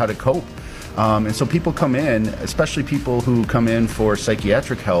figure out how to cope. And so people come in, especially people who come in for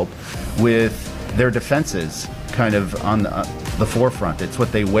psychiatric help, with their defenses kind of on the forefront. It's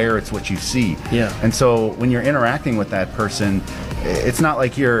what they wear, it's what you see. Yeah. And so when you're interacting with that person, it's not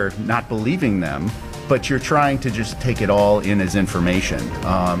like you're not believing them, but you're trying to just take it all in as information.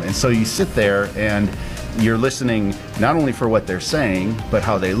 And so you sit there and you're listening not only for what they're saying, but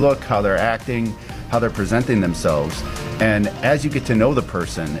how they look, how they're acting, how they're presenting themselves. And as you get to know the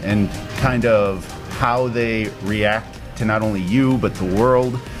person and kind of how they react to not only you, but the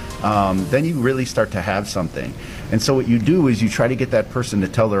world, then you really start to have something. And so what you do is you try to get that person to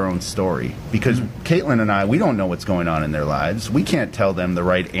tell their own story. Because Caitlin and I, we don't know what's going on in their lives. We can't tell them the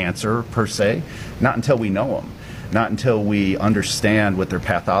right answer, per se, not until we know them, not until we understand what their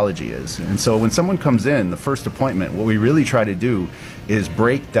pathology is. And so when someone comes in, the first appointment, what we really try to do is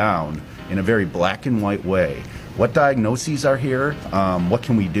break down in a very black and white way what diagnoses are here, what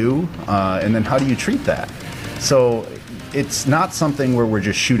can we do, and then how do you treat that? So it's not something where we're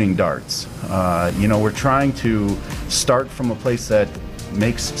just shooting darts. We're trying to start from a place that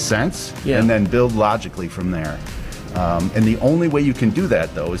makes sense and then build logically from there. And the only way you can do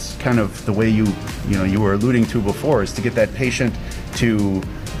that, though, is kind of the way you were alluding to before, is to get that patient to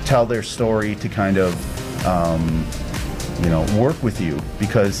tell their story, to kind of work with you,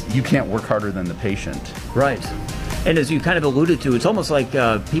 because you can't work harder than the patient. Right. And as you kind of alluded to, it's almost like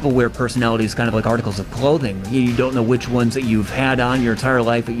people wear personalities kind of like articles of clothing. You don't know which ones that you've had on your entire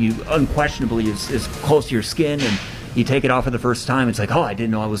life that you unquestionably is close to your skin, and you take it off for the first time. It's like, oh, I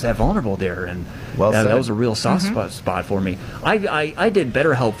didn't know I was that vulnerable there. And that was a real soft spot for me. I did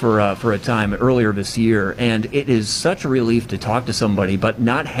BetterHelp for a time earlier this year, and it is such a relief to talk to somebody, but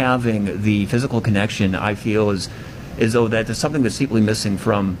not having the physical connection, I feel, is though that is something that's deeply missing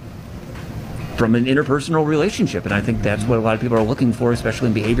from an interpersonal relationship, and I think that's what a lot of people are looking for, especially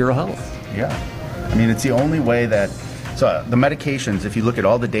in behavioral health. Yeah. I mean, it's the only way that... So the medications, if you look at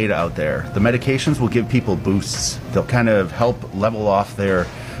all the data out there, the medications will give people boosts. They'll kind of help level off their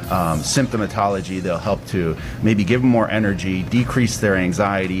symptomatology. They'll help to maybe give them more energy, decrease their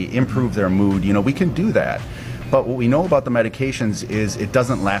anxiety, improve their mood. We can do that. But what we know about the medications is it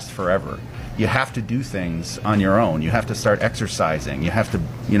doesn't last forever. You have to do things on your own. You have to start exercising. You have to,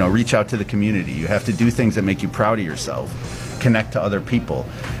 reach out to the community. You have to do things that make you proud of yourself, connect to other people.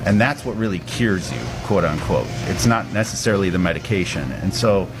 And that's what really cures you, quote unquote. It's not necessarily the medication. And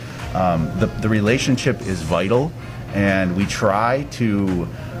so the relationship is vital, and we try to,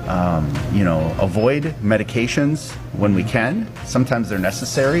 avoid medications when we can. Sometimes they're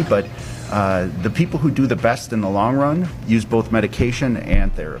necessary, but the people who do the best in the long run use both medication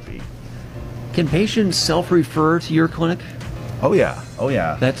and therapy. Can patients self-refer to your clinic? Oh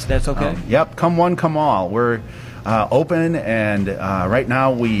yeah. That's okay? Yep, come one, come all. We're open, and right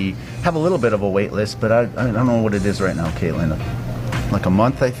now we have a little bit of a wait list, but I don't know what it is right now, Caitlin. Like a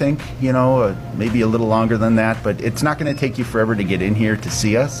month, I think, maybe a little longer than that, but it's not going to take you forever to get in here to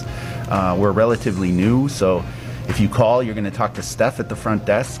see us. We're relatively new, so if you call, you're going to talk to Steph at the front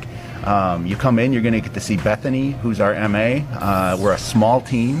desk. You come in, you're going to get to see Bethany, who's our MA. We're a small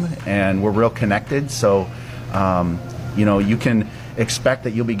team, and we're real connected. So, you can expect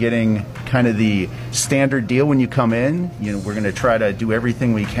that you'll be getting kind of the standard deal when you come in. We're going to try to do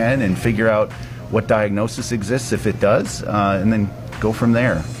everything we can and figure out what diagnosis exists, if it does, and then go from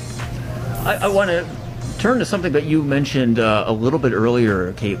there. I want to turn to something that you mentioned a little bit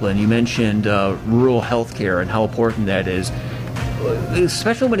earlier, Caitlin. You mentioned rural health care and how important that is.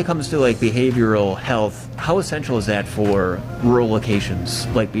 Especially when it comes to like behavioral health, how essential is that for rural locations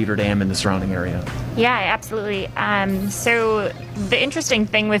like Beaver Dam and the surrounding area? Yeah, absolutely. So the interesting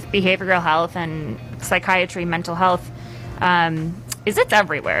thing with behavioral health and psychiatry, mental health, is it's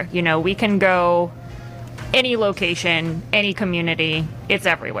everywhere. We can go any location, any community, it's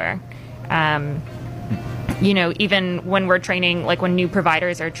everywhere. Even when we're training, like when new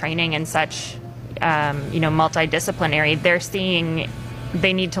providers are training in such multidisciplinary, they're seeing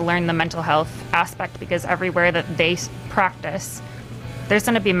they need to learn the mental health aspect, because everywhere that they practice, there's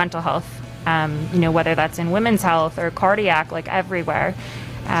going to be mental health, whether that's in women's health or cardiac, like everywhere.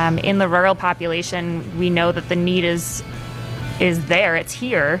 In the rural population, we know that the need is there, it's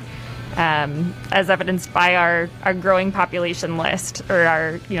here, as evidenced by our growing population list, or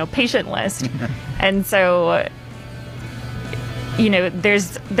our patient list. And so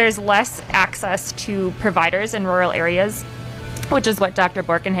there's less access to providers in rural areas, which is what Dr.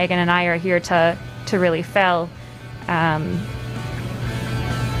 Borkenhagen and I are here to really fill.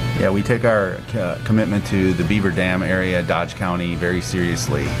 Yeah, we take our commitment to the Beaver Dam area, Dodge County, very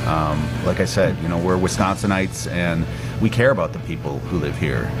seriously. Like I said, we're Wisconsinites, and we care about the people who live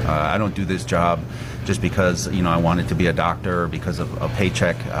here. I don't do this job just because, I wanted to be a doctor or because of a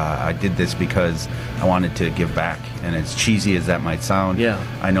paycheck. I did this because I wanted to give back. And as cheesy as that might sound,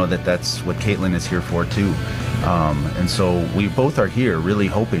 I know that that's what Caitlin is here for too. And so we both are here really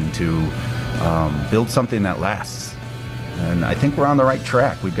hoping to build something that lasts. And I think we're on the right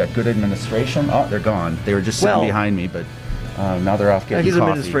track. We've got good administration. Oh, they're gone. They were just sitting behind me, but now they're off getting he's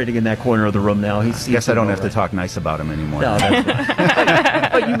coffee. Administrating in that corner of the room now. I guess I don't have to talk nice about him anymore. No,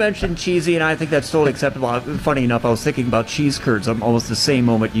 that's but you mentioned cheesy, and I think that's totally acceptable. Funny enough, I was thinking about cheese curds almost the same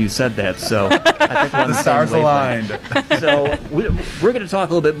moment you said that. So I think we're on the stars aligned. So we're going to talk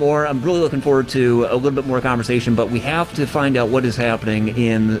a little bit more. I'm really looking forward to a little bit more conversation, but we have to find out what is happening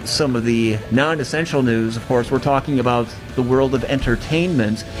in some of the non-essential news. Of course, we're talking about the world of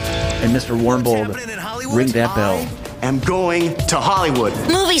entertainment. And Mr. Warmbold, ring that bell. Am going to Hollywood.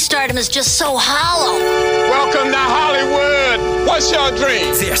 Movie stardom is just so hollow. Welcome Welcome to Hollywood. What's your dream?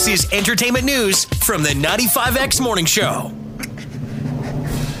 This is entertainment news from the 95X Morning Show.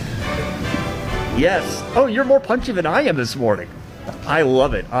 Yes. Oh, you're more punchy than I am this morning. I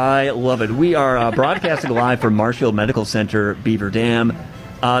love it. I love it. We are broadcasting live from Marshfield Medical Center, Beaver Dam.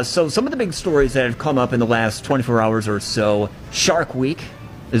 So some of the big stories that have come up in the last 24 hours or so. Shark Week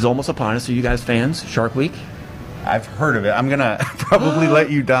is almost upon us. Are you guys fans? Shark Week? I've heard of it. I'm going to probably let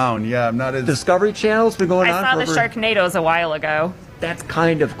you down. Yeah, I'm not as... Discovery Channel's been going on I saw the forever. Sharknadoes a while ago. That's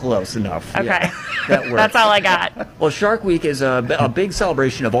kind of close enough. Okay. Yeah, that works. That's all I got. Well, Shark Week is a big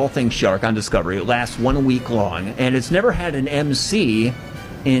celebration of all things shark on Discovery. It lasts 1 week long, and it's never had an MC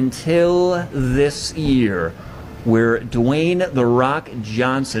until this year, where Dwayne "The Rock"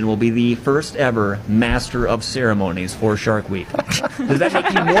 Johnson will be the first ever master of ceremonies for Shark Week. Does that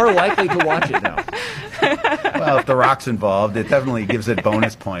make you more likely to watch it now? Well, if The Rock's involved, it definitely gives it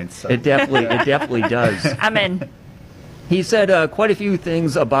bonus points. So. It definitely does. I'm in. He said quite a few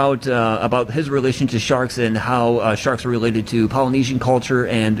things about his relation to sharks and how sharks are related to Polynesian culture,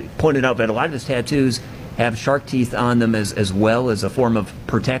 and pointed out that a lot of his tattoos have shark teeth on them as well as a form of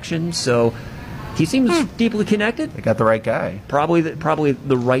protection. So he seems deeply connected. They got the right guy. Probably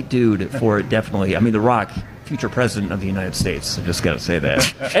the right dude for it, definitely. I mean, The Rock, future president of the United States. I just got to say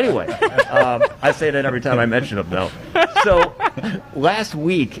that. Anyway, I say that every time I mention him, though. So last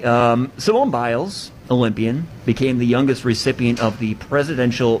week, Simone Biles, Olympian, became the youngest recipient of the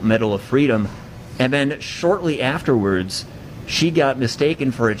Presidential Medal of Freedom, and then shortly afterwards, she got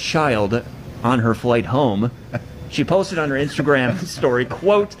mistaken for a child on her flight home. She posted on her Instagram story,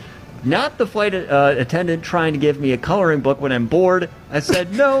 quote, "Not the flight attendant trying to give me a coloring book when I'm bored. I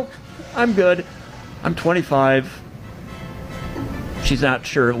said, no, I'm good. I'm 25. She's not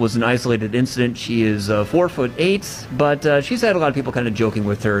sure it was an isolated incident. She is 4'8", but she's had a lot of people kind of joking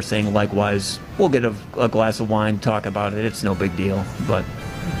with her, saying likewise, we'll get a glass of wine, talk about it. It's no big deal, but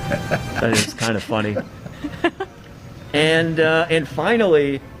that is kind of funny. And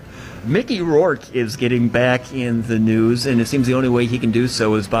finally, Mickey Rourke is getting back in the news, and it seems the only way he can do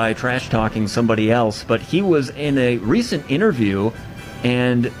so is by trash-talking somebody else. But he was in a recent interview,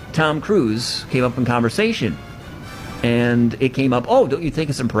 and Tom Cruise came up in conversation. And it came up, oh, don't you think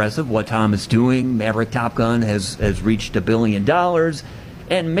it's impressive what Tom is doing? Maverick Top Gun has reached $1 billion.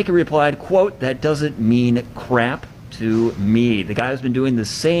 And Mickey replied, quote, "That doesn't mean crap to me. The guy's been doing the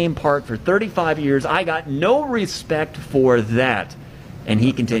same part for 35 years. I got no respect for that." And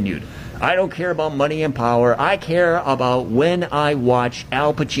he continued, "I don't care about money and power. I care about when I watch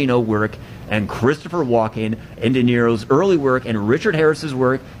Al Pacino work and Christopher Walken and De Niro's early work and Richard Harris's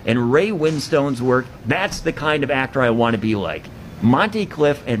work and Ray Winstone's work. That's the kind of actor I want to be like. Monty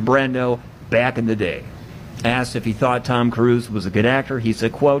Cliff and Brando back in the day." Asked if he thought Tom Cruise was a good actor, he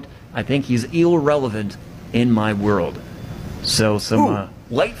said, quote, "I think he's irrelevant in my world." So some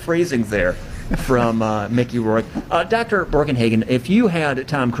light phrasing there from Mickey Rourke. Dr. Borkenhagen, if you had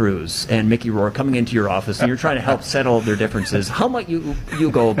Tom Cruise and Mickey Rourke coming into your office and you're trying to help settle their differences, how might you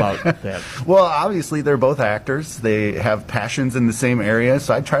go about that? Well, obviously they're both actors. They have passions in the same area,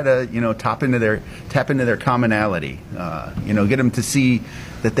 so I try to tap into their commonality. Get them to see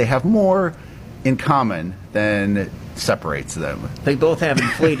that they have more in common than separates them. They both have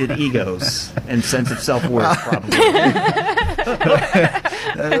inflated egos and sense of self-worth, probably.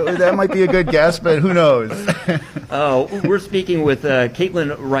 That might be a good guess, but who knows? We're speaking with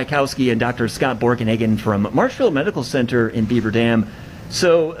Caitlin Rykowski and Dr. Scott Borkenhagen from Marshfield Medical Center in Beaver Dam.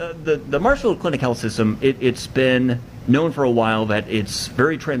 So the Marshfield Clinic Health System, it's been known for a while that it's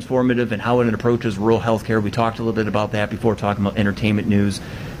very transformative in how it approaches rural health care. We talked a little bit about that before talking about entertainment news.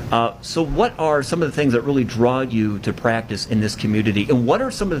 So what are some of the things that really draw you to practice in this community? And what are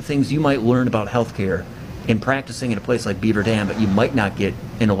some of the things you might learn about healthcare in practicing in a place like Beaver Dam that you might not get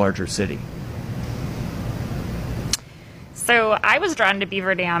in a larger city? So I was drawn to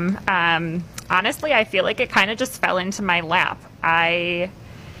Beaver Dam. Honestly, I feel like it kind of just fell into my lap. I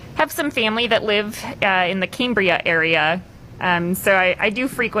have some family that live in the Cambria area. So I do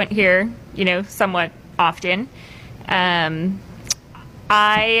frequent here, somewhat often.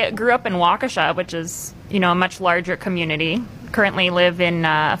 I grew up in Waukesha, which is, a much larger community. Currently live in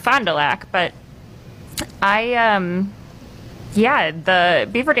Fond du Lac, but the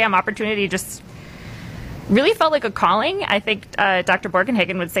Beaver Dam opportunity just really felt like a calling. I think Dr.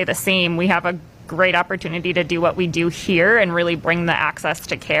 Borkenhagen would say the same. We have a great opportunity to do what we do here and really bring the access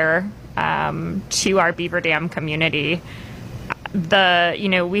to care to our Beaver Dam community.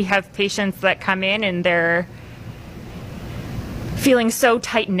 We have patients that come in and they're feeling so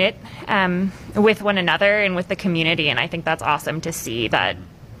tight-knit with one another and with the community, and I think that's awesome to see that,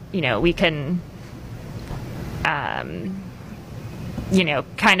 we can kind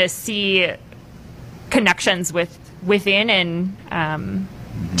of see connections within and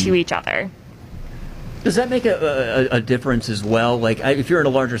to each other. Does that make a difference as well? Like, if you're in a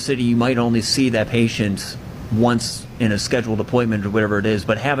larger city, you might only see that patient once in a scheduled appointment or whatever it is,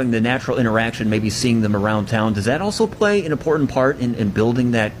 but having the natural interaction, maybe seeing them around town, does that also play an important part in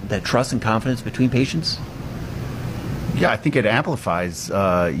building that trust and confidence between patients? Yeah, I think it amplifies,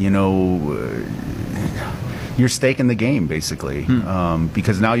 your stake in the game, basically,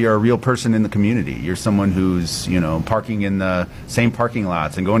 because now you're a real person in the community. You're someone who's, parking in the same parking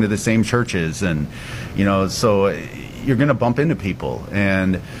lots and going to the same churches, and, so you're going to bump into people,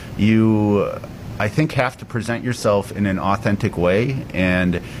 and you, I think, have to present yourself in an authentic way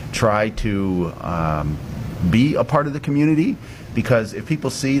and try to be a part of the community. Because if people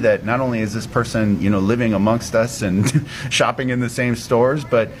see that not only is this person, living amongst us and shopping in the same stores,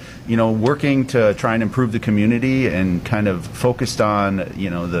 but, working to try and improve the community and kind of focused on,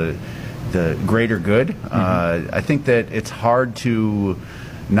 the greater good, I think that it's hard to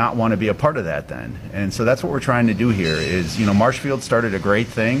not want to be a part of that then. And so that's what we're trying to do here is, Marshfield started a great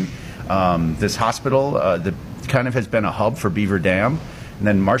thing. This hospital that kind of has been a hub for Beaver Dam. And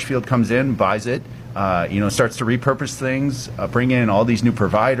then Marshfield comes in, buys it. Starts to repurpose things, bring in all these new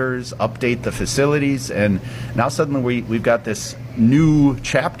providers, update the facilities, and now suddenly we've got this new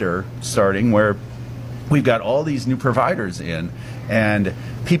chapter starting where we've got all these new providers in, and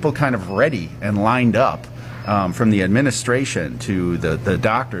people kind of ready and lined up, from the administration to the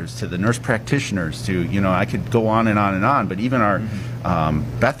doctors to the nurse practitioners to, I could go on and on and on, but even our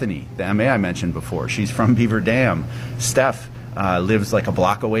Bethany, the MA I mentioned before, she's from Beaver Dam. Steph lives like a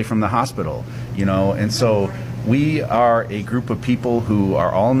block away from the hospital, and so we are a group of people who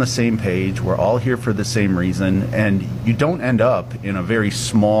are all on the same page. We're all here for the same reason, and you don't end up in a very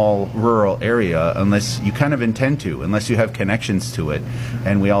small rural area unless you kind of intend to, unless you have connections to it,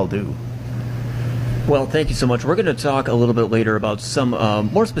 and we all do. Well, thank you so much. We're going to talk a little bit later about some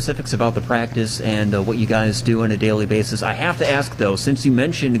more specifics about the practice and what you guys do on a daily basis. I have to ask, though, since you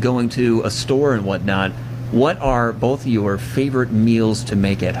mentioned going to a store and whatnot, what are both your favorite meals to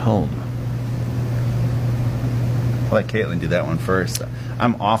make at home? I'll let Caitlin do that one first.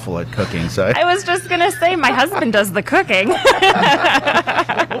 I'm awful at cooking, so I was just going to say my husband does the cooking.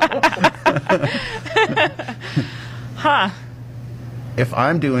 Huh. If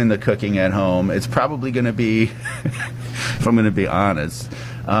I'm doing the cooking at home, it's probably going to be, if I'm going to be honest,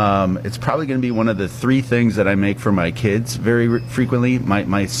 it's probably going to be one of the three things that I make for my kids very frequently.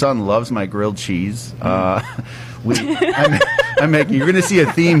 My son loves my grilled cheese. I'm making. You're going to see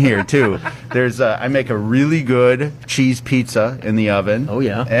a theme here too. I make a really good cheese pizza in the oven. Oh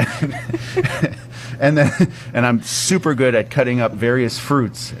yeah. And I'm super good at cutting up various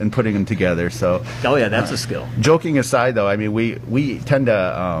fruits and putting them together. So. Oh yeah, that's a skill. Joking aside, though, I mean we tend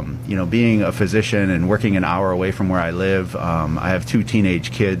to being a physician and working an hour away from where I live. I have 2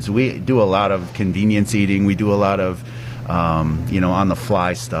 teenage kids. We do a lot of convenience eating. We do a lot of on the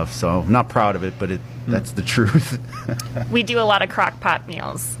fly stuff. So I'm not proud of it, but that's the truth. We do a lot of crock pot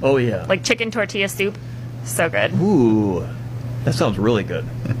meals. Oh yeah. Like chicken tortilla soup. So good. Ooh. That sounds really good.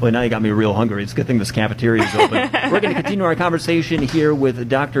 Well, now you got me real hungry. It's a good thing this cafeteria is open. We're going to continue our conversation here with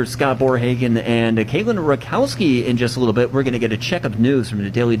Dr. Scott Borhagen and Caitlin Rakowski in just a little bit. We're going to get a check of news from the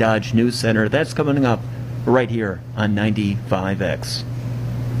Daily Dodge News Center. That's coming up right here on 95X.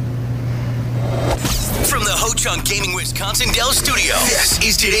 From the Ho-Chunk Gaming Wisconsin Dell studio, this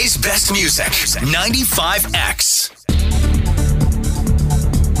is today's best music, 95X.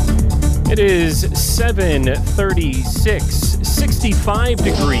 It is 7:36, 65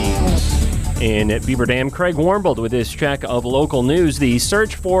 degrees in Beaver Dam. Craig Warmbold with this check of local news. The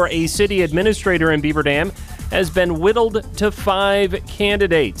search for a city administrator in Beaver Dam has been whittled to 5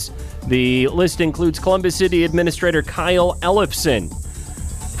 candidates. The list includes Columbus City Administrator Kyle Ellefson,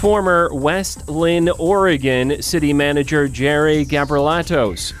 former West Lynn, Oregon City Manager Jerry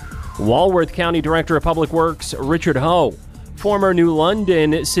Gabrielatos, Walworth County Director of Public Works Richard Ho, former New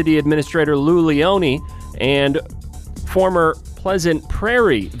London City Administrator Lou Leone, and former Pleasant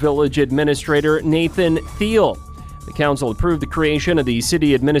Prairie Village Administrator Nathan Thiel. The council approved the creation of the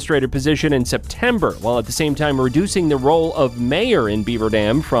city administrator position in September, while at the same time reducing the role of mayor in Beaver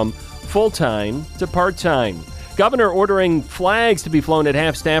Dam from full-time to part-time. Governor ordering flags to be flown at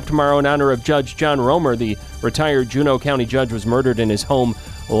half-staff tomorrow in honor of Judge John Romer. The retired Juneau County judge was murdered in his home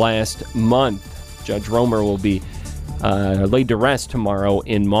last month. Judge Romer will be laid to rest tomorrow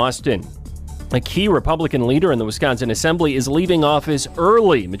in Mauston. A key Republican leader in the Wisconsin Assembly is leaving office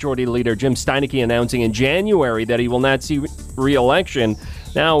early. Majority Leader Jim Steineke announcing in January that he will not see re-election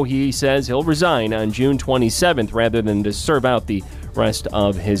Now he says he'll resign on June 27th rather than to serve out the rest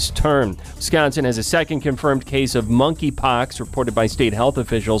of his term. Wisconsin has a second confirmed case of monkeypox reported by state health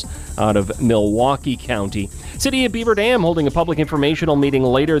officials out of Milwaukee County. City of Beaver Dam holding a public informational meeting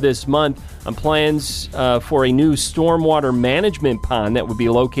later this month on plans for a new stormwater management pond that would be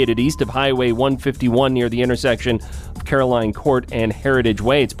located east of Highway 151 near the intersection of Caroline Court and Heritage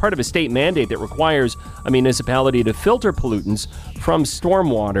Way. It's part of a state mandate that requires a municipality to filter pollutants from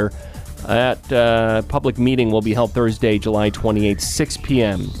stormwater. That public meeting will be held Thursday, July 28th, 6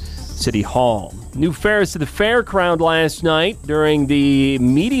 p.m., City Hall. New Fairest to the Fair crowned last night during the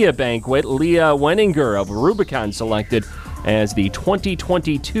media banquet. Leah Wenninger of Rubicon selected as the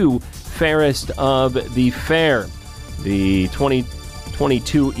 2022 Fairest of the Fair. The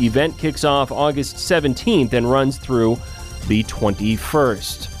 2022 event kicks off August 17th and runs through the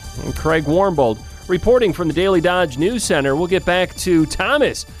 21st. And Craig Warmbold reporting from the Daily Dodge News Center. We'll get back to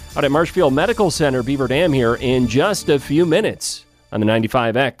Thomas out at Marshfield Medical Center, Beaver Dam, here in just a few minutes on the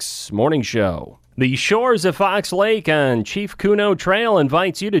 95X Morning Show. The Shores of Fox Lake on Chief Kuno Trail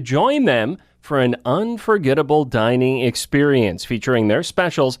invites you to join them for an unforgettable dining experience featuring their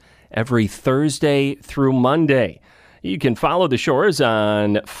specials every Thursday through Monday. You can follow the Shores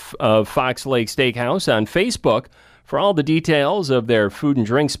of Fox Lake Steakhouse on Facebook for all the details of their food and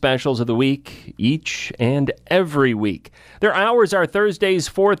drink specials of the week, each and every week. Their hours are Thursdays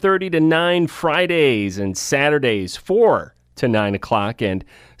 4:30 to 9, Fridays and Saturdays 4 to 9 o'clock, and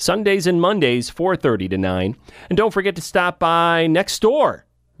Sundays and Mondays 4:30 to 9. And don't forget to stop by next door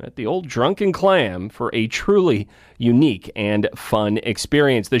at the Old Drunken Clam for a truly unique and fun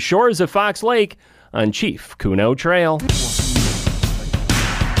experience. The Shores of Fox Lake on Chief Kuno Trail.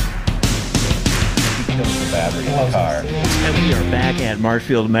 Battery in the car. And we are back at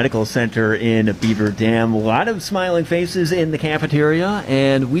Marshfield Medical Center in Beaver Dam. A lot of smiling faces in the cafeteria,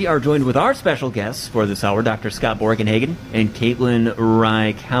 and we are joined with our special guests for this hour, Dr. Scott Borgenhagen and Caitlin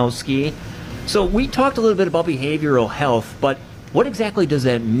Rykowski. So we talked a little bit about behavioral health, but what exactly does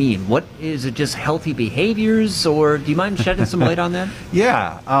that mean? What is it, just healthy behaviors, or do you mind shedding some light on that?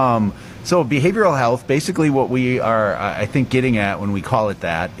 Yeah. So behavioral health, basically what we are, I think, getting at when we call it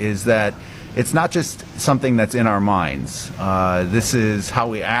that is that it's not just something that's in our minds. This is how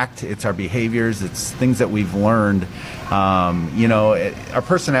we act. It's our behaviors. It's things that we've learned. Our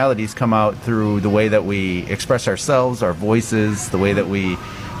personalities come out through the way that we express ourselves, our voices, the way that we,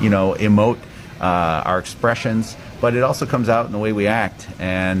 emote our expressions. But it also comes out in the way we act.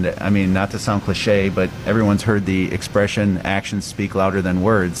 And I mean, not to sound cliche, but everyone's heard the expression, actions speak louder than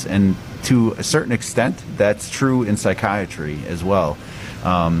words. And to a certain extent, that's true in psychiatry as well.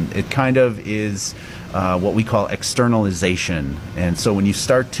 It kind of is what we call externalization. And so when you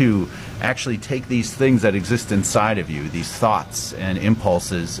start to actually take these things that exist inside of you, these thoughts and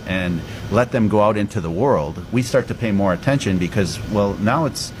impulses, and let them go out into the world, we start to pay more attention because, well, now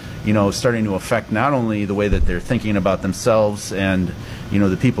it's, starting to affect not only the way that they're thinking about themselves and,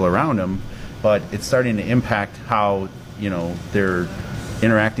 the people around them, but it's starting to impact how, they're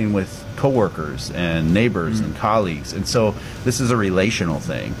interacting with coworkers and neighbors and colleagues. And so this is a relational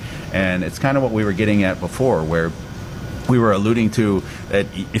thing. And it's kind of what we were getting at before, where we were alluding to that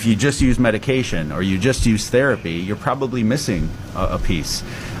if you just use medication or you just use therapy, you're probably missing a piece.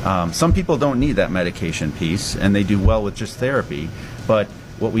 Some people don't need that medication piece, and they do well with just therapy. But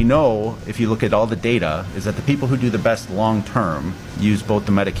what we know, if you look at all the data, is that the people who do the best long-term use both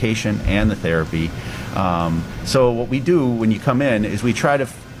the medication and the therapy. So what we do when you come in is we try to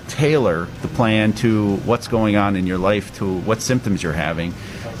tailor the plan to what's going on in your life, to what symptoms you're having,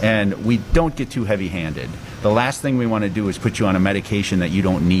 and we don't get too heavy-handed. The last thing we want to do is put you on a medication that you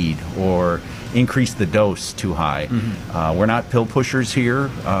don't need or increase the dose too high. We're not pill pushers here.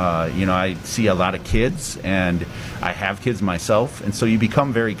 I see a lot of kids, and I have kids myself, and so you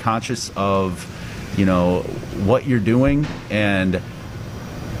become very conscious of, what you're doing and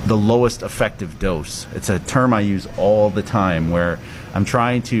the lowest effective dose. It's a term I use all the time, where I'm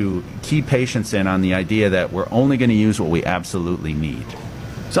trying to key patients in on the idea that we're only going to use what we absolutely need.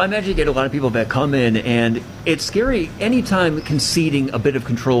 So I imagine you get a lot of people that come in, and it's scary anytime conceding a bit of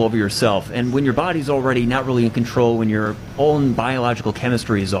control over yourself. And when your body's already not really in control, when your own biological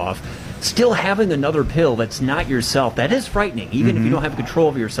chemistry is off, still having another pill that's not yourself, that is frightening, even if you don't have control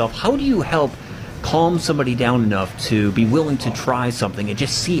over yourself. How do you help calm somebody down enough to be willing to try something and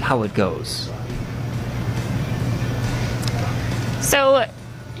just see how it goes? So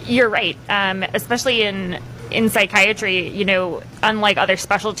you're right, especially in psychiatry, unlike other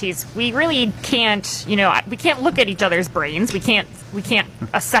specialties, we really can't, we can't look at each other's brains. We can't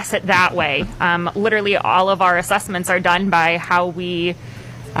assess it that way. Literally all of our assessments are done by how we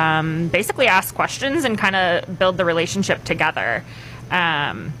basically ask questions and kind of build the relationship together.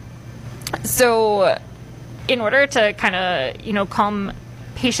 So in order to kind of, calm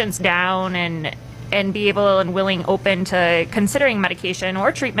patients down and be able and willing, open to considering medication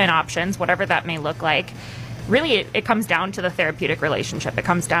or treatment options, whatever that may look like, really it comes down to the therapeutic relationship. It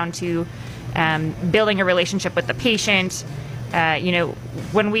comes down to building a relationship with the patient.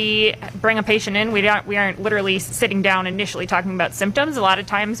 When we bring a patient in, we aren't literally sitting down initially talking about symptoms. A lot of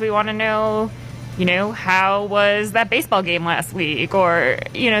times we want to know, how was that baseball game last week, or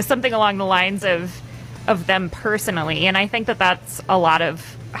something along the lines of them personally. And I think that that's a lot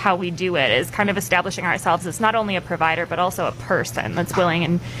of how we do it, is kind of establishing ourselves as not only a provider but also a person that's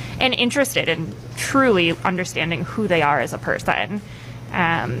willing and interested in truly understanding who they are as a person.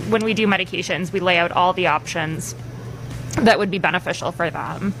 When we do medications, we lay out all the options that would be beneficial for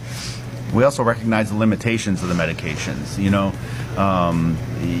them. We also recognize the limitations of the medications.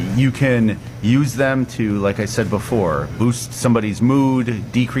 You can use them to, like I said before, boost somebody's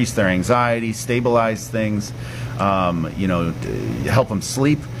mood, decrease their anxiety, stabilize things, help them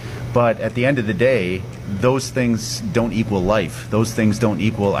sleep. But at the end of the day, those things don't equal life. Those things don't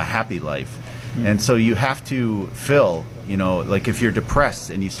equal a happy life. And so you have to fill, like if you're depressed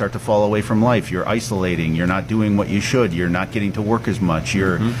and you start to fall away from life, you're isolating, you're not doing what you should, you're not getting to work as much,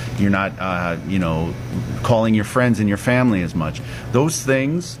 you're not, calling your friends and your family as much. Those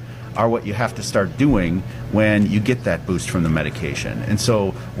things are what you have to start doing when you get that boost from the medication. And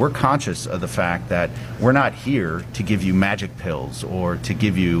so we're conscious of the fact that we're not here to give you magic pills or to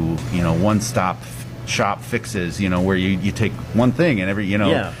give you, one-stop shop fixes, where you take one thing and every,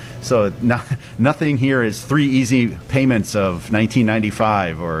 Yeah. So nothing here is 3 easy payments of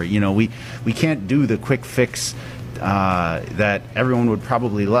 $19.95, or we can't do the quick fix that everyone would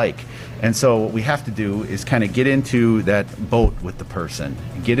probably like. And so what we have to do is kind of get into that boat with the person,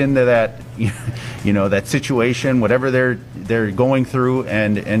 get into that that situation, whatever they're going through,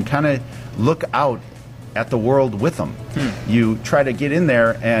 and kind of look out at the world with them. You try to get in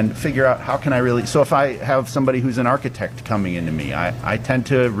there and figure out how can I really. So if I have somebody who's an architect coming into me, I tend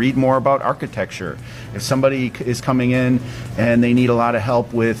to read more about architecture. If somebody is coming in and they need a lot of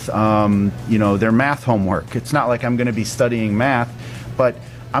help with their math homework, it's not like I'm going to be studying math, but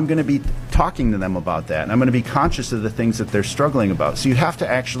I'm going to be talking to them about that, and I'm going to be conscious of the things that they're struggling about. So you have to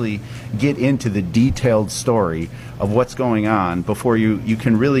actually get into the detailed story of what's going on before you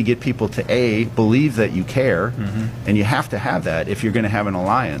can really get people to A, believe that you care, and you have to have that if you're going to have an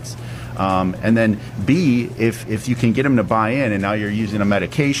alliance. And then B, if you can get them to buy in, and now you're using a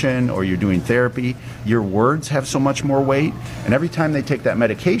medication or you're doing therapy, your words have so much more weight, and every time they take that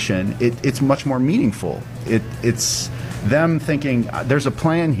medication, it's much more meaningful. It's them thinking there's a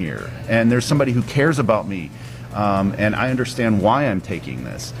plan here and there's somebody who cares about me, and I understand why I'm taking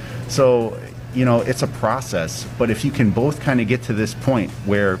this. So it's a process, but if you can both kind of get to this point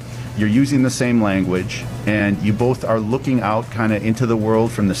where you're using the same language and you both are looking out kind of into the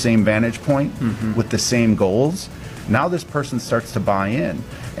world from the same vantage point with the same goals, now this person starts to buy in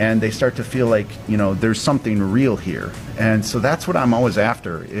and they start to feel like there's something real here. And so that's what I'm always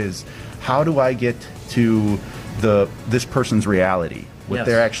after, is how do I get to this person's reality, what Yes.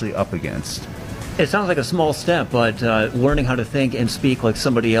 they're actually up against. It sounds like a small step, but learning how to think and speak like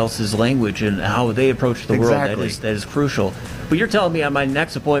somebody else's language and how they approach the world, that is crucial. But you're telling me on my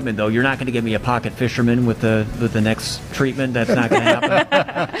next appointment, though, you're not going to give me a pocket fisherman with the next treatment? That's not going to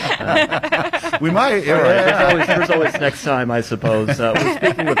happen? We might. All right. There's always next time, I suppose. We're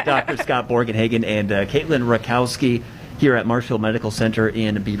speaking with Dr. Scott Borgenhagen and Caitlin Rakowski here at Marshfield Medical Center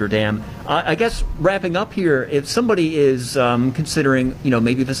in Beaver Dam. I guess wrapping up here, if somebody is considering,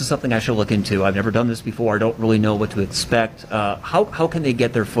 maybe this is something I should look into. I've never done this before. I don't really know what to expect. How can they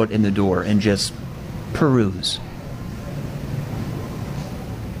get their foot in the door and just peruse?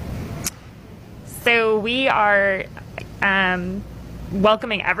 So we are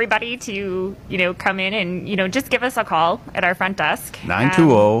welcoming everybody to, come in and, just give us a call at our front desk.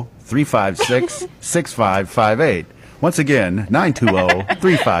 920-356-6558. Once again,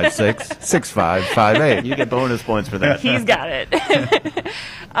 920-356-6558. You get bonus points for that. He's got it.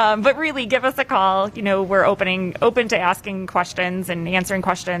 But really, give us a call. We're open to asking questions and answering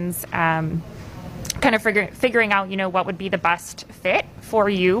questions. Kind of figuring out, what would be the best fit for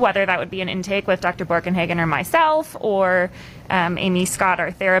you, whether that would be an intake with Dr. Borgenhagen or myself, or Amy Scott, our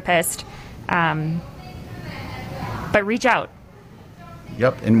therapist. But reach out.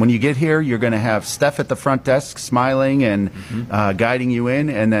 Yep, and when you get here, you're going to have Steph at the front desk smiling and guiding you in,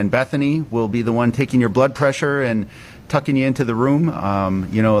 and then Bethany will be the one taking your blood pressure and tucking you into the room.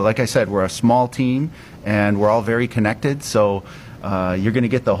 Like I said, we're a small team, and we're all very connected, so you're going to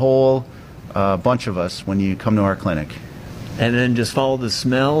get the whole bunch of us when you come to our clinic. And then just follow the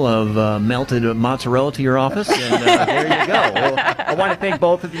smell of melted mozzarella to your office, and there you go. Well, I want to thank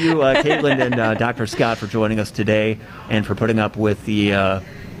both of you, Caitlin and Dr. Scott, for joining us today and for putting up with the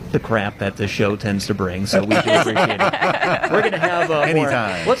crap that the show tends to bring. So we do appreciate it. We're going to have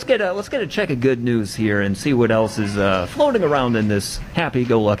anytime. Let's get a check of good news here and see what else is floating around in this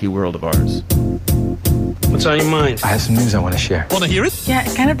happy-go-lucky world of ours. What's on your mind? I have some news I want to share. Want to hear it? Yeah,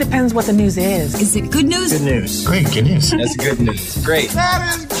 it kind of depends what the news is. Is it good news? Good news. Great, good news. That's good news. Great.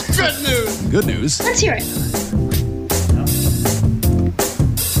 That is good news. Good news. Let's hear it.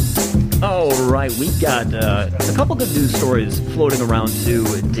 All right, we've got a couple good news stories floating around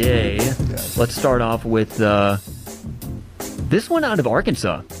today. Let's start off with this one out of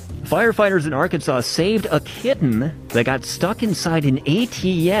Arkansas. Firefighters in Arkansas saved a kitten that got stuck inside an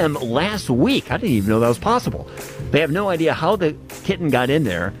ATM last week. I didn't even know that was possible. They have no idea how the kitten got in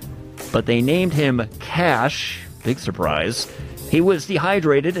there, but they named him Cash. Big surprise. He was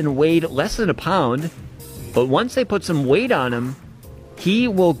dehydrated and weighed less than a pound, but once they put some weight on him, he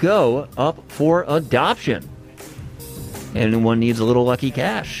will go up for adoption. Anyone needs a little lucky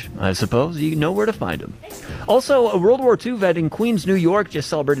cash, I suppose you know where to find him. Also, a World War II vet in Queens, New York just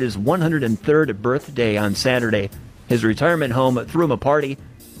celebrated his 103rd birthday on Saturday. His retirement home threw him a party,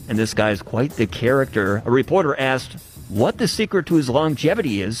 and this guy's quite the character. A reporter asked what the secret to his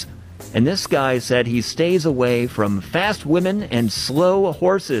longevity is, and this guy said he stays away from fast women and slow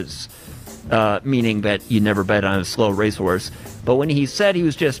horses, meaning that you never bet on a slow racehorse. But when he said he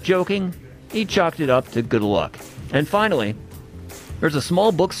was just joking, he chalked it up to good luck. And finally, there's a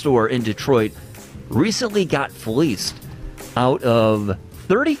small bookstore in Detroit recently got fleeced out of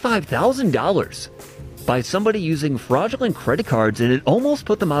 $35,000 by somebody using fraudulent credit cards, and it almost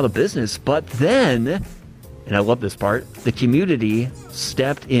put them out of business. But then, and I love this part, the community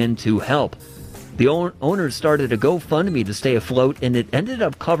stepped in to help. The owners started a GoFundMe to stay afloat, and it ended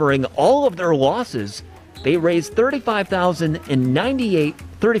up covering all of their losses. They raised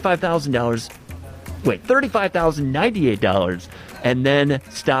 $35,098, and then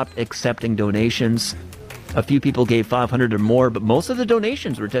stopped accepting donations. A few people gave $500 or more, but most of the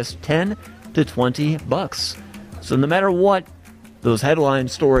donations were just $10 to $20. So no matter what those headline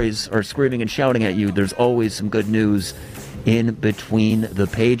stories are screaming and shouting at you, there's always some good news in between the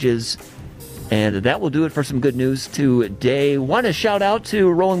pages. And that will do it for some good news today. Want to shout out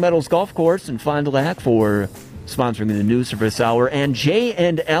to Rolling Meadows Golf Course in Fond du Lac for sponsoring the news for this hour, and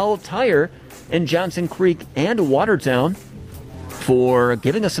J&L Tire in Johnson Creek and Watertown for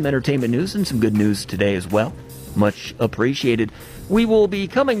giving us some entertainment news and some good news today as well. Much appreciated. We will be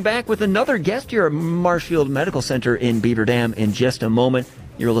coming back with another guest here at Marshfield Medical Center in Beaver Dam in just a moment.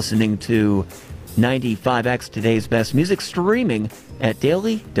 You're listening to 95X, today's best music, streaming at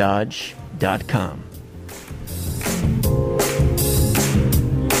dailydodge.com.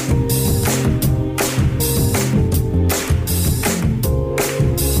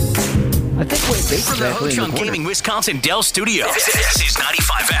 From the Ho-Chunk Gaming Wisconsin Dell Studio, this is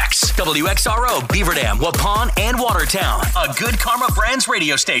 95X, WXRO, Beaver Dam, Waupun, and Watertown, a Good Karma Brands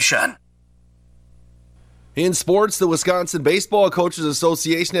radio station. In sports, the Wisconsin Baseball Coaches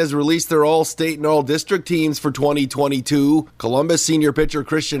Association has released their all-state and all-district teams for 2022. Columbus senior pitcher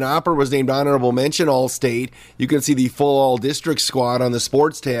Christian Opper was named honorable mention all-state. You can see the full all-district squad on the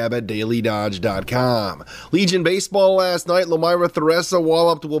sports tab at dailydodge.com. Legion Baseball last night, Lomira Theresa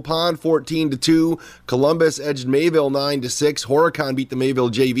walloped Waupun 14-2. Columbus edged Mayville 9-6. Horicon beat the Mayville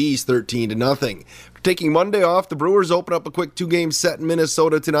JVs 13-0. Taking Monday off, the Brewers open up a quick two-game set in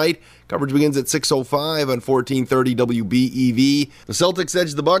Minnesota tonight. Coverage begins at 6:05 on 1430 WBEV. The Celtics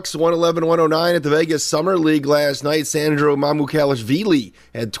edged the Bucks 111-109 at the Vegas Summer League last night. Sandro Mamukelashvili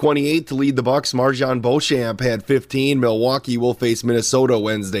had 28 to lead the Bucks. Marjan Beauchamp had 15. Milwaukee will face Minnesota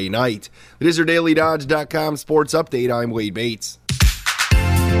Wednesday night. It is your DailyDodge.com sports update. I'm Wade Bates.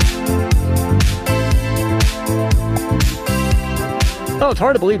 Oh, it's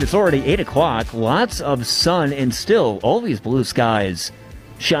hard to believe it's already 8 o'clock. Lots of sun and still all these blue skies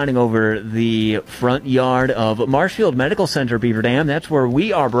shining over the front yard of Marshfield Medical Center, Beaver Dam. That's where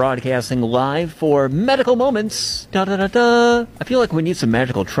we are broadcasting live for Medical Moments. Da, da, da, da. I feel like we need some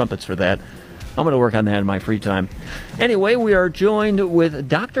magical trumpets for that. I'm going to work on that in my free time. Anyway, we are joined with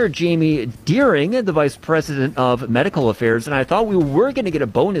Dr. Jamie Deering, the Vice President of Medical Affairs, and I thought we were going to get a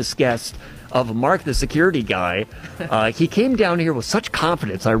bonus guest of Mark, the security guy. He came down here with such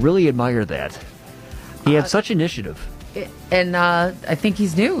confidence. I really admire that. He had such initiative. I think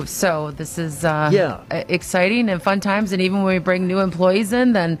he's new. So this is exciting and fun times. And even when we bring new employees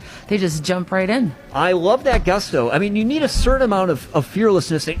in, then they just jump right in. I love that gusto. I mean, you need a certain amount of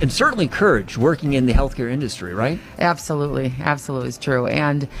fearlessness and certainly courage working in the healthcare industry, right? Absolutely. Absolutely. It's true.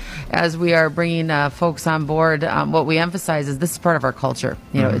 And as we are bringing folks on board, what we emphasize is this is part of our culture.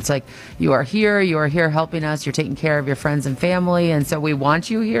 You know, it's like you are here helping us, you're taking care of your friends and family. And so we want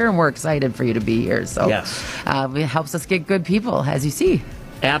you here and we're excited for you to be here. So it helps us get good people, as you see.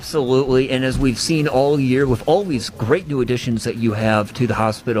 Absolutely. And as we've seen all year with all these great new additions that you have to the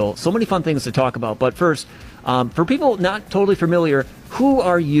hospital, so many fun things to talk about. But first, for people not totally familiar, who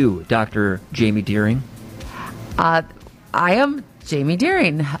are you, Dr. Jamie Deering? I am Jamie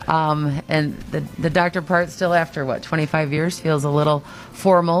Deering. And the doctor part still after, 25 years feels a little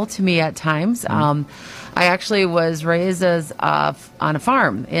formal to me at times. I actually was raised as on a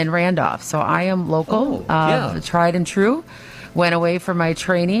farm in Randolph. So I am local, tried and true. Went away for my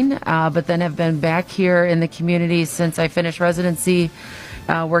training, but then have been back here in the community since I finished residency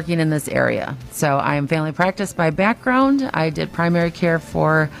working in this area. So I am family practice by background. I did primary care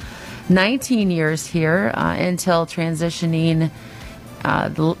for 19 years here until transitioning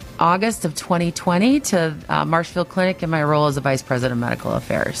August of 2020 to Marshfield Clinic in my role as a Vice President of Medical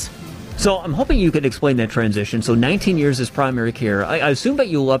Affairs. So I'm hoping you could explain that transition. So 19 years as primary care. I assume that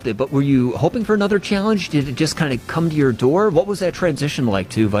you loved it, but were you hoping for another challenge? Did it just kind of come to your door? What was that transition like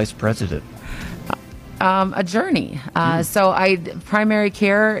to Vice President? A journey. So primary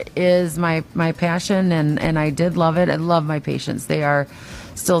care is my passion, and I did love it. I love my patients. They are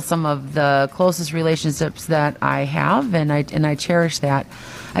still some of the closest relationships that I have, and I cherish that.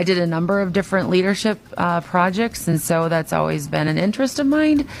 I did a number of different leadership projects, and so that's always been an interest of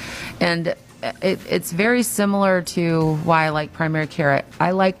mine. And it's very similar to why I like primary care.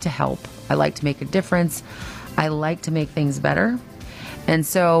 I like to help. I like to make a difference. I like to make things better. And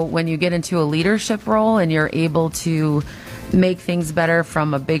so when you get into a leadership role and you're able to make things better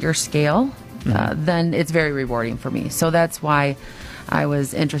from a bigger scale, then it's very rewarding for me. So that's why I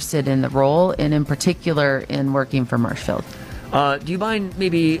was interested in the role, and in particular in working for Marshfield. Do you mind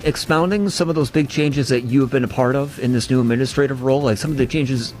maybe expounding some of those big changes that you have been a part of in this new administrative role, like some of the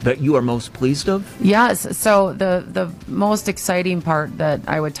changes that you are most pleased of? Yes. So the most exciting part that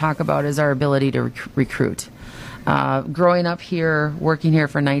I would talk about is our ability to recruit. Growing up here, working here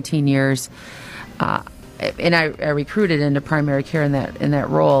for 19 years, and I recruited into primary care in that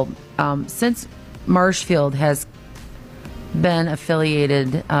role. Since Marshfield has been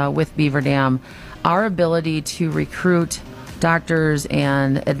affiliated with Beaver Dam, our ability to recruit doctors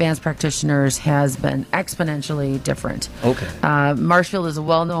and advanced practitioners has been exponentially different. Okay. Marshfield is a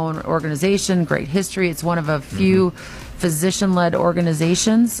well-known organization, great history. It's one of a few physician-led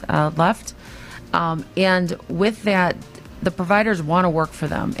organizations left. And with that, the providers want to work for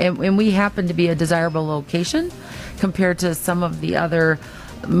them. And we happen to be a desirable location compared to some of the other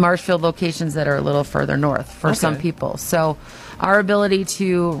Marshfield locations that are a little further north for some people. So our ability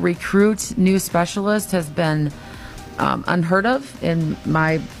to recruit new specialists has been unheard of in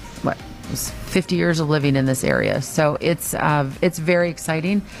my 50 years of living in this area. So it's very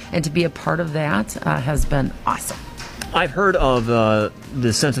exciting, and to be a part of that has been awesome. I've heard of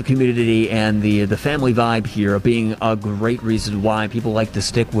the sense of community and the family vibe here being a great reason why people like to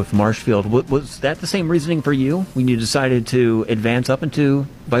stick with Marshfield. Was that the same reasoning for you when you decided to advance up into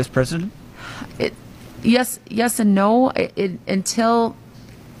Vice President? Yes and no. Until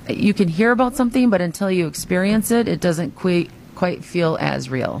you can hear about something, but until you experience it, it doesn't quite feel as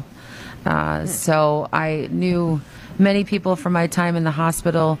real. So I knew many people from my time in the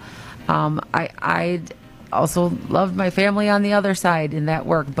hospital. I also loved my family on the other side in that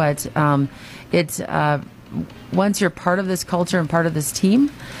work, but it's once you're part of this culture and part of this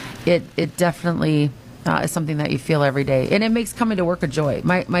team, it definitely is something that you feel every day, and it makes coming to work a joy.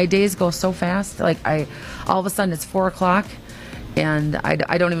 My days go so fast. Like all of a sudden it's 4:00, and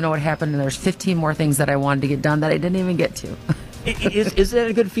I don't even know what happened, and there's 15 more things that I wanted to get done that I didn't even get to. Is that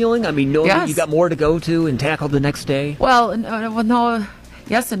a good feeling? I mean, knowing that you got more to go to and tackle the next day? Well, no.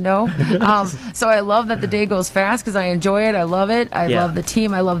 Yes and no. So I love that the day goes fast because I enjoy it. I love it. I love the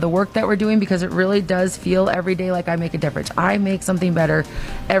team. I love the work that we're doing because it really does feel every day like I make a difference. I make something better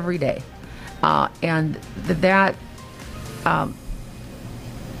every day. And that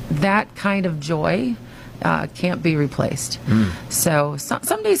kind of joy can't be replaced. So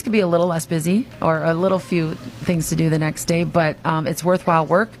some days can be a little less busy or a little few things to do the next day, but it's worthwhile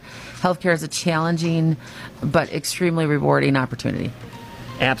work. Healthcare is a challenging but extremely rewarding opportunity.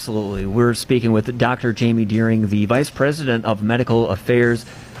 Absolutely. We're speaking with Dr. Jamie Deering, the Vice President of Medical Affairs.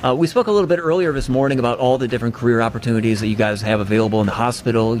 We spoke a little bit earlier this morning about all the different career opportunities that you guys have available in the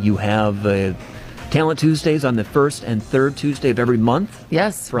hospital. You have Talent Tuesdays on the first and third Tuesday of every month.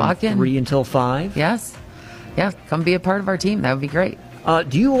 Yes, from walk in. 3 until 5. Yes. Yeah, come be a part of our team. That would be great.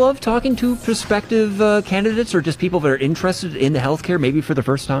 Do you love talking to prospective candidates or just people that are interested in the healthcare, maybe for the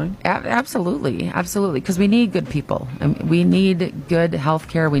first time? Absolutely, absolutely, because we need good people. We need good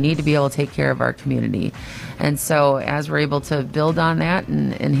healthcare. We need to be able to take care of our community. And so as we're able to build on that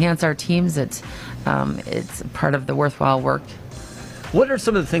and enhance our teams, it's part of the worthwhile work. What are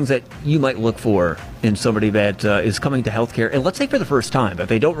some of the things that you might look for in somebody that is coming to healthcare, and let's say for the first time, that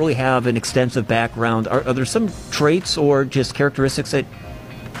they don't really have an extensive background? Are there some traits or just characteristics that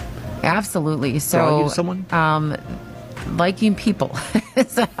absolutely draw you to someone? Liking people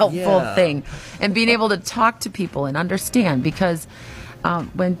is a helpful thing, and being able to talk to people and understand, because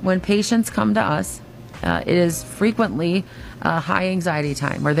when patients come to us, it is frequently a high anxiety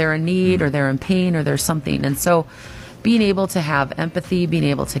time, or they're in need, or they're in pain, or there's something, and so being able to have empathy, being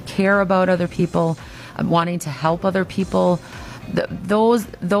able to care about other people, wanting to help other people,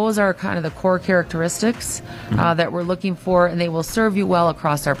 those are kind of the core characteristics that we're looking for, and they will serve you well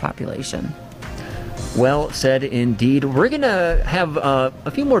across our population. Well said indeed. We're going to have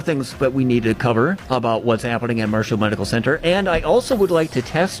a few more things that we need to cover about what's happening at Marshfield Medical Center. And I also would like to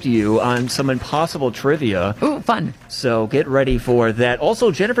test you on some impossible trivia. Ooh, fun. So get ready for that. Also,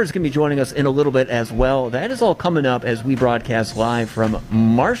 Jennifer's going to be joining us in a little bit as well. That is all coming up as we broadcast live from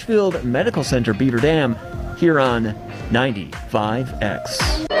Marshfield Medical Center, Beaver Dam, here on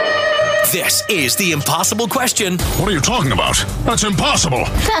 95X. This is the impossible question. What are you talking about? That's impossible.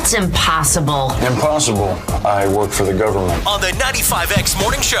 That's impossible. Impossible. I work for the government. On the 95X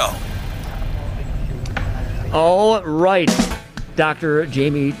Morning Show. All right. Dr.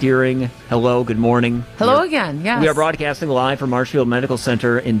 Jamie Deering, hello, good morning. Hello again, yes. We are broadcasting live from Marshfield Medical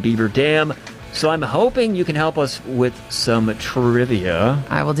Center in Beaver Dam. So I'm hoping you can help us with some trivia.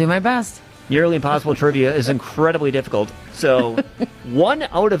 I will do my best. Nearly impossible trivia is incredibly difficult. So 1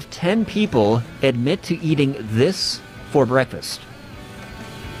 out of 10 people admit to eating this for breakfast.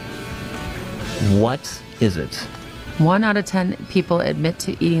 What is it? 1 out of 10 people admit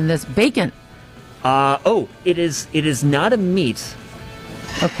to eating this. Bacon. It is not a meat.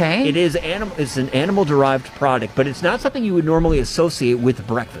 Okay. It's an animal derived product, but it's not something you would normally associate with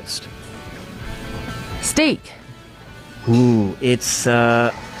breakfast. Steak. Ooh, it's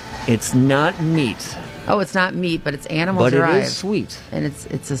not meat. Oh, it's not meat, but it's animal derived. But it is sweet. And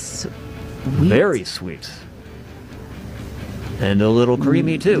it's a sweet. Very sweet. And a little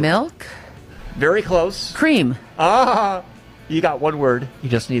creamy, too. Milk? Very close. Cream. Ah! You got one word. You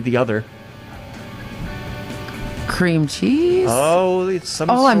just need the other. Cream cheese? Oh, it's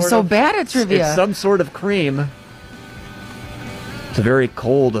some I'm so bad at trivia. It's some sort of cream. It's a very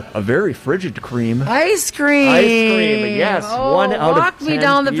cold, a very frigid cream. Ice cream. Ice cream, yes. Oh, 1 out of 10 walk me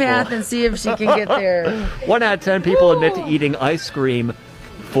down the people. path and see if she can get there. 1 out of 10 people admit to eating ice cream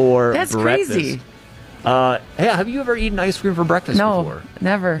for That's breakfast. Crazy. Hey, have you ever eaten ice cream for breakfast before? No,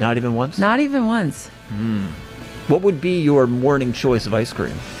 never. Not even once? Not even once. What would be your morning choice of ice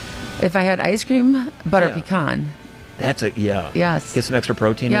cream? If I had ice cream, butter pecan. That's Yes. Get some extra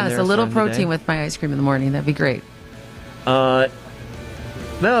protein in there. Yes, a little starting the day. protein with my ice cream in the morning. That'd be great.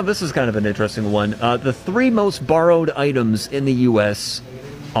 Now, this is kind of an interesting one. The 3 most borrowed items in the U.S.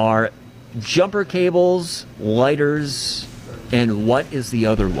 are jumper cables, lighters, and what is the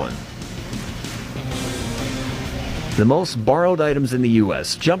other one? The most borrowed items in the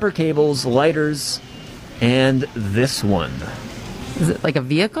U.S. Jumper cables, lighters, and this one. Is it like a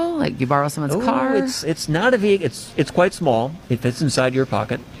vehicle? Like you borrow someone's car? It's not a vehicle. It's quite small. It fits inside your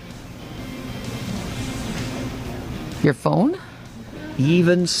pocket. Your phone?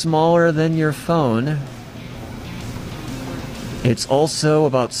 Even smaller than your phone. It's also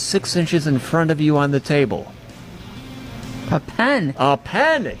about 6 inches in front of you on the table. A pen. A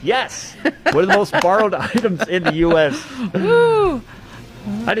pen, yes. One of the most borrowed items in the U.S. Woo.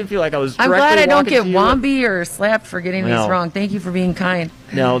 I didn't feel like I was I'm directly glad I don't get walking to you. womby or slapped for getting these No. wrong. Thank you for being kind.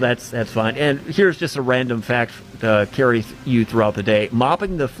 No, that's fine. And here's just a random fact to carry you throughout the day.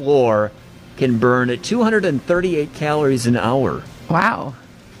 Mopping the floor can burn 238 calories an hour. Wow.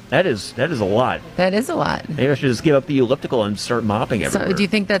 That is a lot. That is a lot. Maybe I should just give up the elliptical and start mopping everywhere. So do you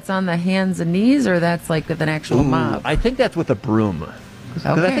think that's on the hands and knees, or that's like with an actual mop? I think that's with a broom. Because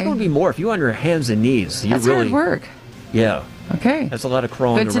I think it would be more if you on your hands and knees. You That's really hard work. Yeah. Okay. That's a lot of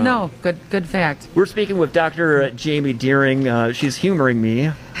crawling Good to around. know. Good fact. We're speaking with Dr. Jamie Deering. She's humoring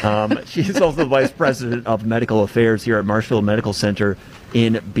me. She's also the Vice President of Medical Affairs here at Marshfield Medical Center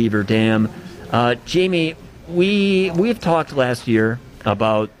in Beaver Dam. Jamie, we've talked last year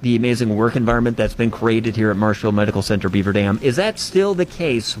about the amazing work environment that's been created here at Marshfield Medical Center Beaver Dam. Is that still the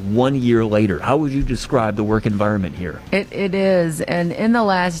case 1 year later? How would you describe the work environment here? It is. And in the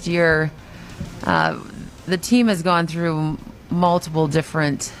last year, the team has gone through multiple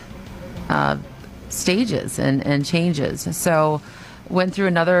different stages and changes. So went through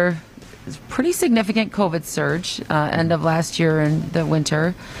another pretty significant COVID surge end of last year in the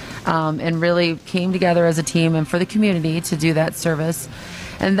winter, and really came together as a team and for the community to do that service.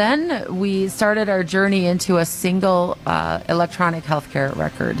 And then we started our journey into a single electronic healthcare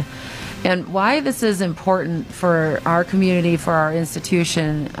record. And why this is important for our community, for our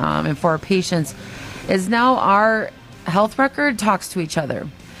institution, and for our patients is now our health record talks to each other.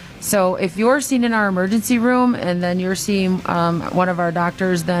 So if you're seen in our emergency room and then you're seeing one of our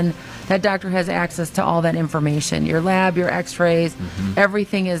doctors, then that doctor has access to all that information. Your lab, your x-rays,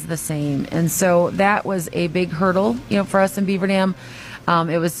 everything is the same. And so that was a big hurdle, for us in Beaver Dam.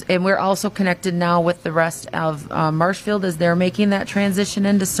 And we're also connected now with the rest of Marshfield as they're making that transition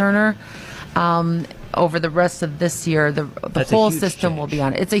into Cerner. Over the rest of this year, the whole system will be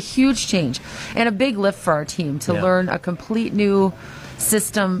on it. It's a huge change and a big lift for our team to learn a complete new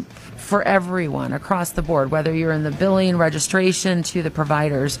system for everyone across the board, whether you're in the billing, registration, to the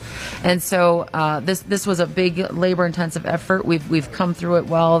providers. And so this was a big labor-intensive effort. We've come through it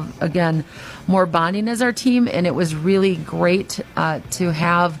well. Again, more bonding as our team, and it was really great to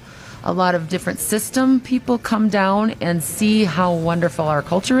have a lot of different system people come down and see how wonderful our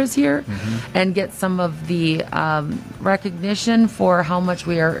culture is here and get some of the recognition for how much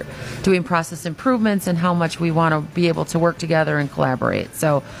we are doing process improvements and how much we want to be able to work together and collaborate.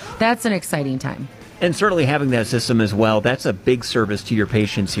 So that's an exciting time. And certainly having that system as well, that's a big service to your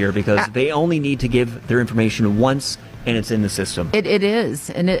patients here because they only need to give their information once and it's in the system. It is,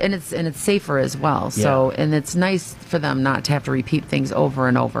 and it's safer as well. So, and it's nice for them not to have to repeat things over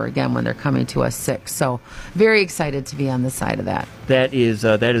and over again when they're coming to us sick. So, very excited to be on the side of that. That is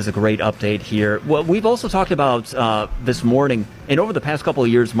a great update here. Well, we've also talked about this morning, and over the past couple of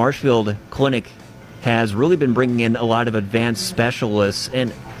years, Marshfield Clinic has really been bringing in a lot of advanced specialists,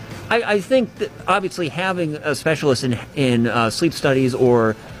 and I think that obviously having a specialist in sleep studies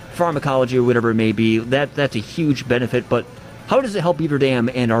or pharmacology or whatever it may be, that's a huge benefit. But how does it help Beaver Dam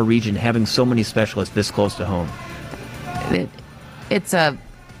and our region having so many specialists this close to home? It's a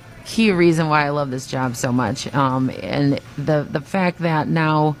key reason why I love this job so much. And the fact that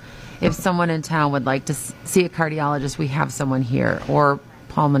now if someone in town would like to see a cardiologist, we have someone here, or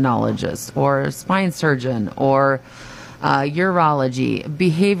pulmonologist, or spine surgeon, or urology,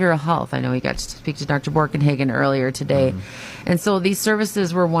 behavioral health. I know we got to speak to Dr. Borkenhagen earlier today. And so these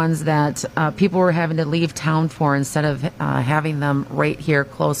services were ones that people were having to leave town for instead of having them right here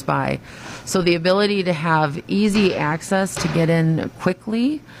close by. So the ability to have easy access to get in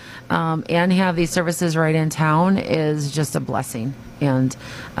quickly and have these services right in town is just a blessing and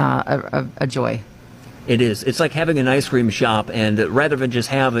a joy. It is. It's like having an ice cream shop, and rather than just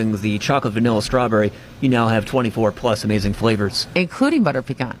having the chocolate vanilla strawberry, you now have 24 plus amazing flavors. Including butter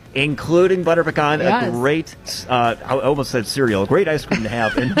pecan. Including butter pecan. Yes. A great, I almost said cereal, a great ice cream to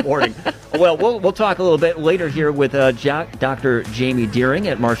have in the morning. Well, we'll talk a little bit later here with Dr. Jamie Deering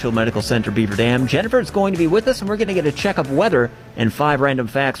at Marshfield Medical Center Beaver Dam. Jennifer's going to be with us, and we're going to get a check of weather and 5 random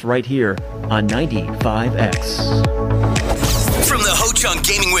facts right here on 95X. From the Ho-Chunk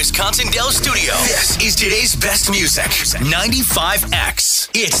Gaming Wisconsin Dell studio, this is today's best music, 95X.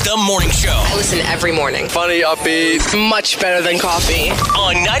 It's the morning show. I listen every morning. Funny, upbeat, Much better than coffee.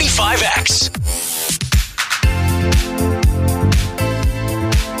 On 95X.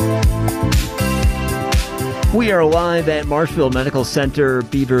 We are live at Marshfield Medical Center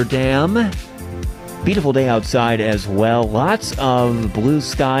Beaver Dam. Beautiful day outside as well. Lots of blue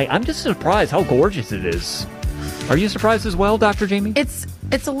sky. I'm just surprised how gorgeous it is. Are you surprised as well, Dr. Jamie? It's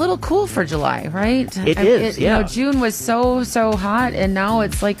a little cool for July, right? It is, yeah. June was so hot, and now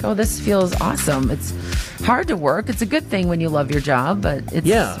it's like, oh, this feels awesome. It's hard to work. It's a good thing when you love your job, but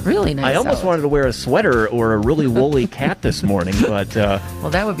it's really nice. I almost wanted to wear a sweater or a really woolly cap this morning, but well,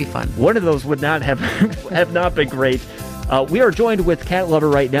 that would be fun. One of those would not have not been great. We are joined with cat lover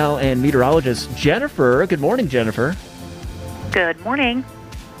right now and meteorologist Jennifer. Good morning, Jennifer. Good morning.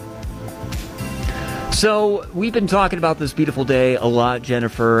 So we've been talking about this beautiful day a lot,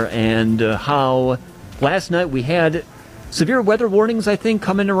 Jennifer, and how last night we had severe weather warnings, I think,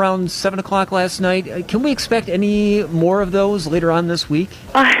 coming around 7 o'clock last night. Can we expect any more of those later on this week?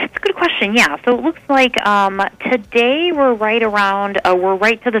 It's a good question. Yeah. So it looks like today we're right around, we're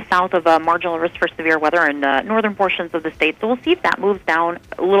right to the south of marginal risk for severe weather in the northern portions of the state. So we'll see if that moves down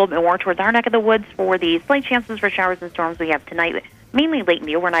a little bit more towards our neck of the woods for the slight chances for showers and storms we have tonight, mainly late in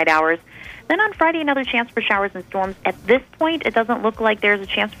the overnight hours. Then on Friday, another chance for showers and storms. At this point, it doesn't look like there's a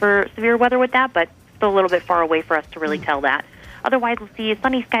chance for severe weather with that, but still a little bit far away for us to really tell that. Otherwise, we'll see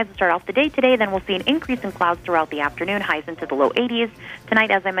sunny skies to start off the day today. Then we'll see an increase in clouds throughout the afternoon, highs into the low 80s.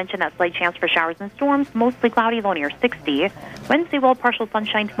 Tonight, as I mentioned, that slight chance for showers and storms, mostly cloudy, low near 60. Wednesday, well, partial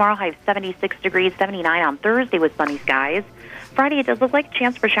sunshine tomorrow, high of 76 degrees, 79 on Thursday with sunny skies. Friday, it does look like a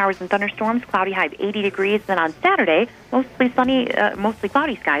chance for showers and thunderstorms, cloudy, high of 80 degrees. Then on Saturday, mostly sunny, mostly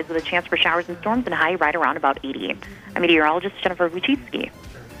cloudy skies with a chance for showers and storms and high right around about 80. I'm meteorologist Jennifer Vuchitsky.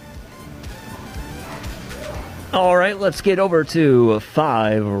 All right, let's get over to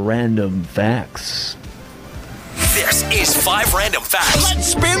 5 random facts. This is 5 random facts. Let's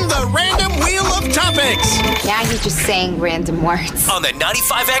spin the random wheel of topics. Now he's just saying random words. On the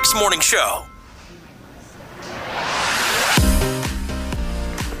 95X Morning Show.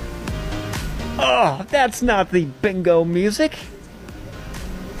 Oh, that's not the bingo music.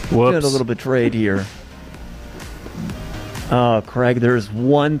 Whoops. Got a little betrayed here. Oh, Craig, there's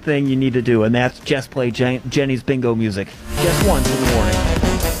one thing you need to do, and that's just play Jenny's bingo music. Just once in the morning.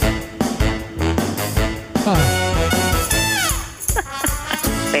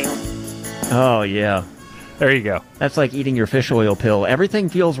 Oh, yeah. There you go. That's like eating your fish oil pill. Everything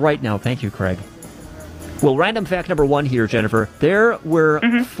feels right now. Thank you, Craig. Well, random fact number 1 here, Jennifer. There were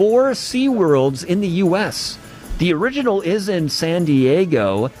 4 SeaWorlds in the U.S. The original is in San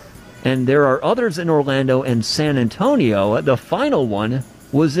Diego, and there are others in Orlando and San Antonio. The final one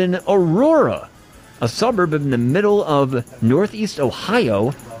was in Aurora, a suburb in the middle of northeast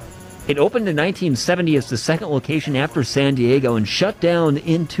Ohio. It opened in 1970 as the second location after San Diego and shut down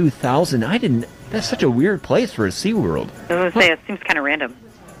in 2000. That's such a weird place for a SeaWorld. I was going to say, it seems kind of random.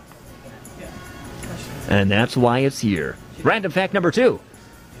 And that's why it's here. Random fact number 2.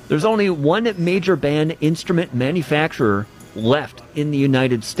 There's only one major band instrument manufacturer left in the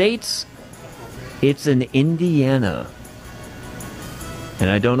United States. It's in Indiana. And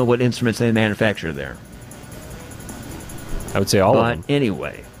I don't know what instruments they manufacture there. I would say all of them. But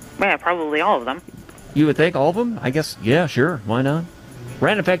anyway. Yeah, probably all of them. You would think all of them? I guess, yeah, sure. Why not?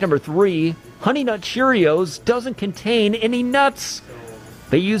 Random fact number 3. Honey Nut Cheerios doesn't contain any nuts.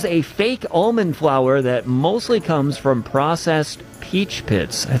 They use a fake almond flour that mostly comes from processed peach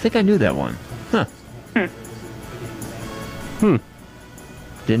pits. I think I knew that one. Huh.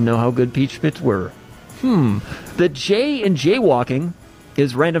 Didn't know how good peach pits were. The J in jaywalking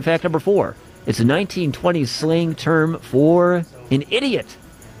is random fact number 4. It's a 1920s slang term for an idiot.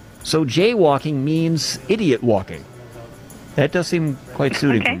 So jaywalking means idiot walking. That does seem quite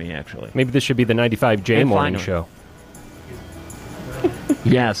suiting to me, actually. Maybe this should be the 95J And morning finally- show.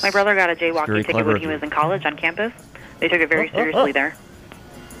 Yes. My brother got a Very jaywalking ticket clever when he of you. was in college on campus. They took it very seriously there.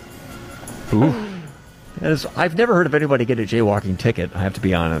 Ooh. I've never heard of anybody get a jaywalking ticket, I have to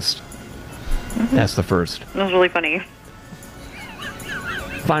be honest. That's the first. It was really funny.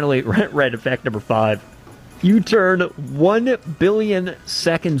 Finally, random fact number 5. You turn 1 billion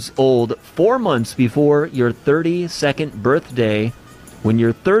seconds old 4 months before your 32nd birthday when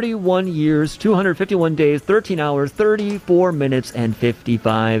you're 31 years, 251 days, 13 hours, 34 minutes, and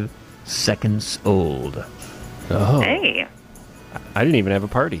 55 seconds old. Oh. Hey. I didn't even have a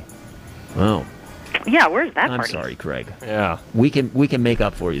party. Oh. Yeah, where's that I'm party? sorry, Craig. Yeah. We can make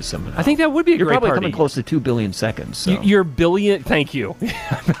up for you somehow. I think that would be a You're great probably party. coming close to 2 billion seconds. So. Your billion... Thank you.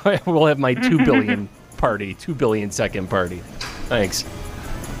 We'll have my 2 billion party. 2 billion second party. Thanks.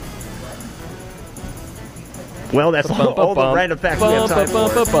 Well, that's all the random facts we have time for.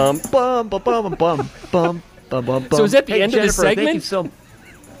 So is that the end of the Jennifer, thank you segment?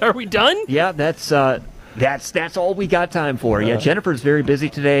 Are we done? Yeah, that's all we got time for. Yeah, Jennifer's very busy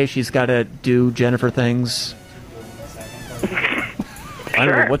today. She's got to do Jennifer things. I don't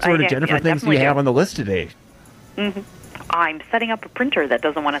know, what sort of Jennifer things do you have on the list today? I'm setting up a printer that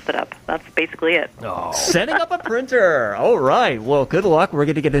doesn't want to set up. That's basically it. Oh. Setting up a printer. All right. Well, good luck. We're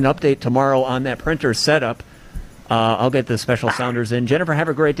going to get an update tomorrow on that printer setup. I'll get the special sounders in. Jennifer, have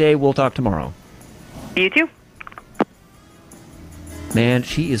a great day. We'll talk tomorrow. You too. Man,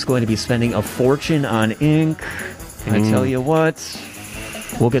 she is going to be spending a fortune on ink. I tell you what.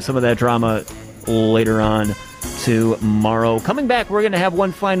 We'll get some of that drama later on tomorrow. Coming back, we're going to have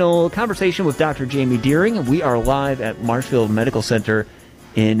one final conversation with Dr. Jamie Deering. We are live at Marshfield Medical Center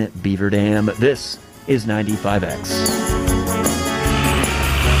in Beaver Dam. This is 95X.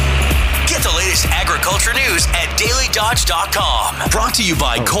 Get the latest agriculture news at DailyDodge.com. Brought to you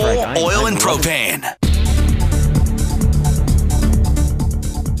by coal, oil, and propane.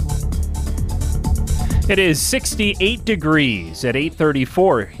 It is 68 degrees at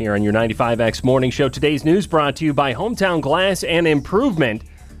 8:34 here on your 95X Morning Show. Today's news brought to you by Hometown Glass and Improvement.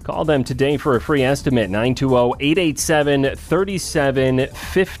 Call them today for a free estimate,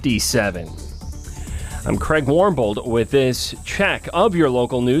 920-887-3757. I'm Craig Warmbold with this check of your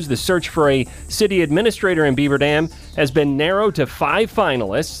local news. The search for a city administrator in Beaver Dam has been narrowed to 5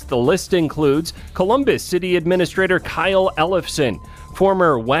 finalists. The list includes Columbus City Administrator Kyle Ellefson,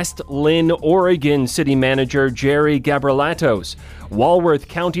 former West Lynn, Oregon City Manager Jerry Gabrielatos, Walworth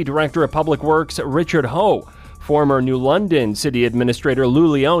County Director of Public Works Richard Ho, former New London City Administrator Lou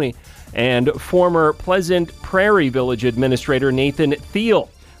Leone, and former Pleasant Prairie Village Administrator Nathan Thiel.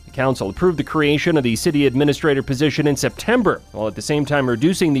 The council approved the creation of the city administrator position in September, while at the same time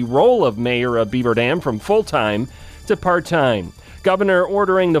reducing the role of mayor of Beaver Dam from full-time to part-time. Governor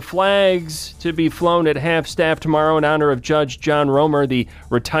ordering the flags to be flown at half-staff tomorrow in honor of Judge John Romer, the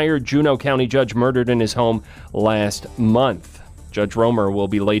retired Juneau County judge murdered in his home last month. Judge Romer will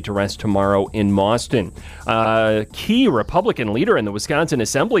be laid to rest tomorrow in Mauston. Key Republican leader in the Wisconsin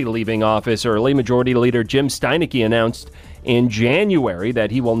Assembly leaving office early. Majority Leader Jim Steineke announced in January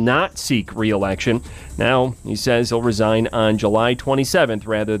that he will not seek re-election. Now, he says he'll resign on July 27th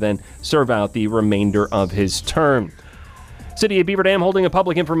rather than serve out the remainder of his term. City of Beaver Dam holding a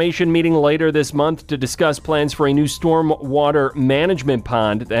public information meeting later this month to discuss plans for a new stormwater management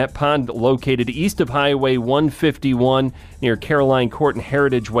pond. That pond located east of Highway 151 near Caroline Court and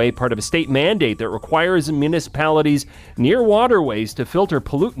Heritage Way, part of a state mandate that requires municipalities near waterways to filter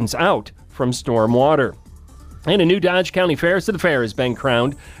pollutants out from stormwater. And a new Dodge County Fair to the Fair has been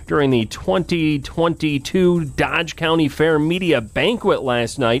crowned during the 2022 Dodge County Fair Media Banquet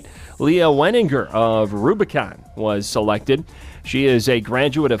last night. Leah Wenninger of Rubicon was selected. She is a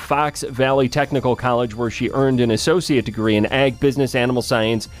graduate of Fox Valley Technical College, where she earned an associate degree in Ag Business, Animal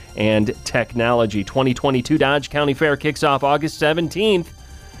Science, and Technology. 2022 Dodge County Fair kicks off August 17th.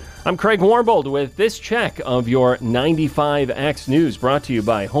 I'm Craig Warmbold with this check of your 95X News, brought to you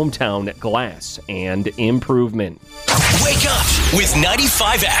by Hometown Glass and Improvement. Wake up with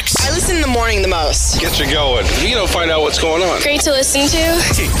 95X. I listen in the morning the most. Get you going. Find out what's going on. Great to listen to.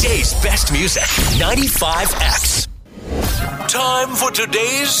 Today's best music, 95X. Time for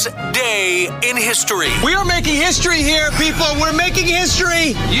today's Day in History. We are making history here, people. We're making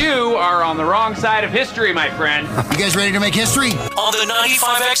history. You are on the wrong side of history, my friend. You guys ready to make history? On the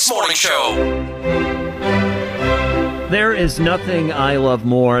 95X Morning Show. There is nothing I love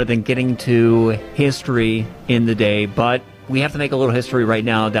more than getting to history in the day, but we have to make a little history right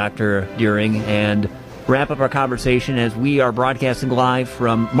now, Dr. Deering, and wrap up our conversation as we are broadcasting live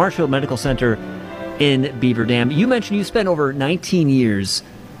from Marshfield Medical Center in Beaver Dam. You mentioned you spent over 19 years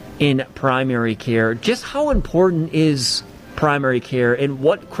in primary care. Just how important is primary care, and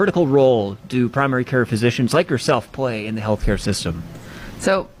what critical role do primary care physicians like yourself play in the healthcare system?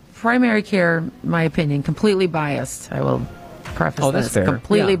 So, primary care, in my opinion, completely biased. I will preface that's this. fair.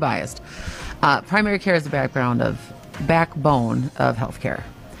 Completely Yeah. biased. Primary care is the backbone of healthcare.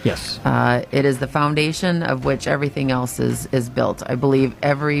 Yes. It is the foundation of which everything else is built. I believe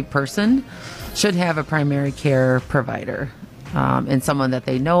every person should have a primary care provider, and someone that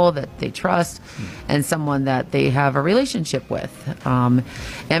they know, that they trust, and someone that they have a relationship with. And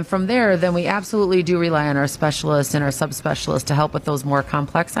from there, then we absolutely do rely on our specialists and our subspecialists to help with those more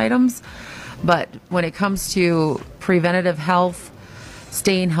complex items. But when it comes to preventative health,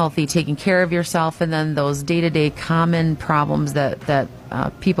 staying healthy, taking care of yourself, and then those day-to-day common problems that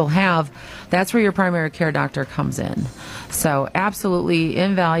people have, that's where your primary care doctor comes in. So absolutely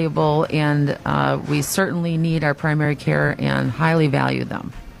invaluable, and we certainly need our primary care and highly value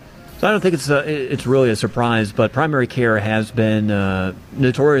them. So I don't think it's really a surprise, but primary care has been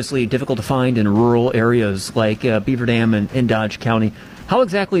notoriously difficult to find in rural areas like Beaver Dam and Dodge County. How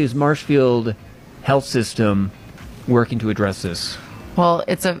exactly is Marshfield Health System working to address this? Well,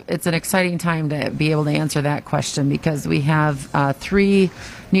 it's an exciting time to be able to answer that question, because we have 3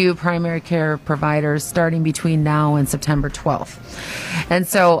 new primary care providers starting between now and September 12th. And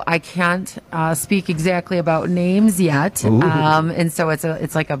so I can't speak exactly about names yet. And so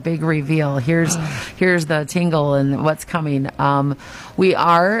it's like a big reveal. Here's the tingle and what's coming. We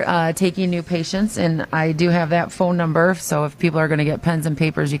are taking new patients, and I do have that phone number. So if people are going to get pens and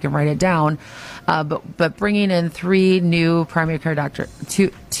papers, you can write it down. But bringing in 3 new primary care doctors,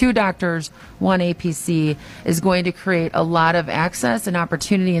 2 doctors, 1 APC is going to create a lot of access and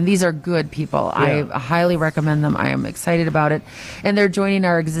opportunity. And these are good people. Yeah. I highly recommend them. I am excited about it. And they're joining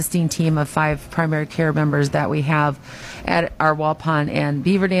our existing team of 5 primary care members that we have at our Walpon and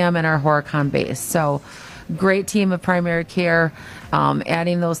Beaver Dam and our Horicon base. So great team of primary care.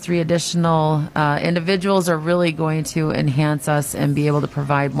 Adding those 3 additional individuals are really going to enhance us and be able to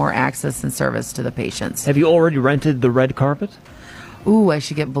provide more access and service to the patients. Have you already rented the red carpet? Ooh, I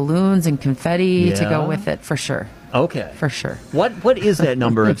should get balloons and confetti to Yeah. go with it for sure. Okay. For sure. What is that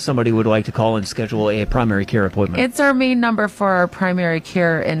number if somebody would like to call and schedule a primary care appointment? It's our main number for our primary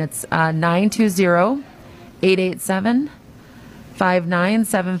care, and it's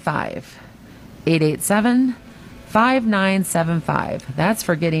 920-887-5975. 887-5975. That's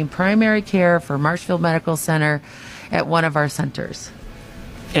for getting primary care for Marshfield Medical Center at one of our centers.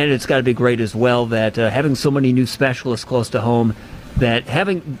 And it's got to be great as well that having so many new specialists close to home, that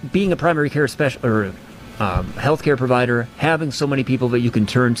being a primary care healthcare provider, having so many people that you can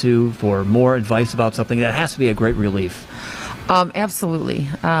turn to for more advice about something, that has to be a great relief. Absolutely.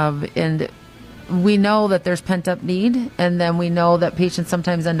 And we know that there's pent-up need, and then we know that patients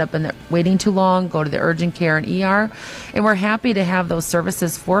sometimes end up waiting too long, go to the urgent care and ER, and we're happy to have those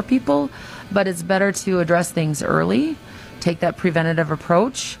services for people, but it's better to address things early, take that preventative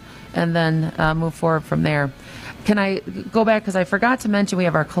approach, and then move forward from there. Can I go back, because I forgot to mention we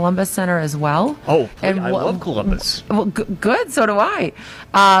have our Columbus Center as well. Oh, I love Columbus. Well, good, so do I.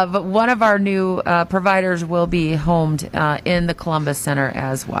 But one of our new providers will be homed in the Columbus Center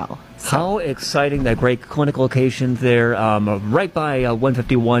as well. How exciting, that great clinic location there, right by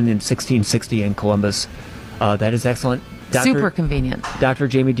 151 and 1660 in Columbus. That is excellent. Super convenient. Dr.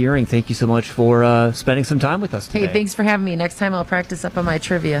 Jamie Deering, thank you so much for spending some time with us today. Hey, thanks for having me. Next time I'll practice up on my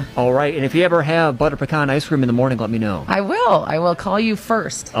trivia. All right, and if you ever have butter pecan ice cream in the morning, let me know. I will. I will call you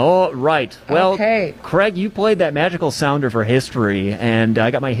first. All right. Well, okay. Craig, you played that magical sounder for history, and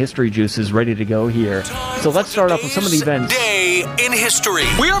I got my history juices ready to go here. So let's start off with some of the events. Day in history.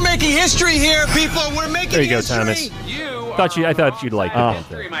 We are making history here, people. We're making There you go, history. Thomas. I thought you'd like the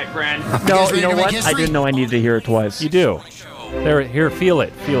History, my friend. No, you know what? I didn't know I needed to hear it twice. You do. There, here, feel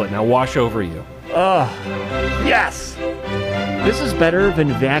it. Feel it. Now wash over you. Yes! This is better than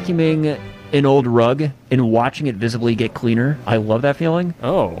vacuuming an old rug and watching it visibly get cleaner. I love that feeling.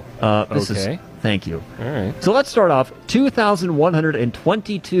 Oh, okay. Thank you. All right. So let's start off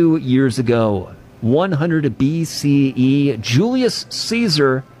 2,122 years ago, 100 BCE, Julius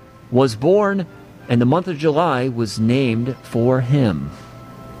Caesar was born, and the month of July was named for him.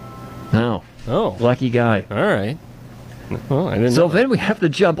 Now, lucky guy. All right. Well, I didn't So know then we have to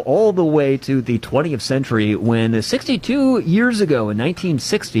jump all the way to the 20th century when 62 years ago in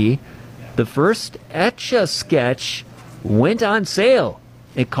 1960, the first Etch-a-Sketch went on sale.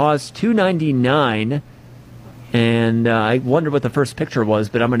 It cost $2.99, and I wonder what the first picture was,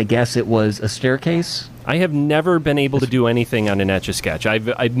 but I'm going to guess it was a staircase. I have never been able to do anything on an Etch-a-Sketch.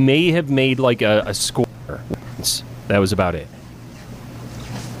 I may have made like a score once. That was about it.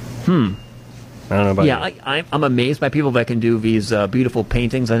 I don't know about you. I'm amazed by people that can do these beautiful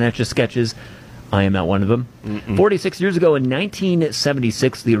paintings on Etch-a-Sketches. I am not one of them. 46 years ago in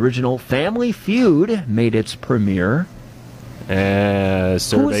 1976, the original Family Feud made its premiere. Survey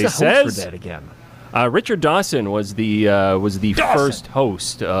Who was the host says for that again? Richard Dawson was the first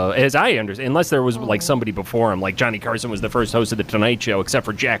host, as I understand. Unless there was like somebody before him, like Johnny Carson was the first host of the Tonight Show, except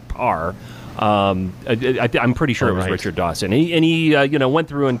for Jack Parr. I'm pretty sure it was Richard Dawson. And he went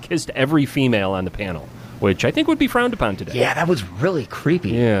through and kissed every female on the panel, which I think would be frowned upon today. Yeah, that was really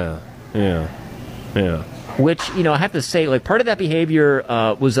creepy. Yeah. Which, I have to say, like, part of that behavior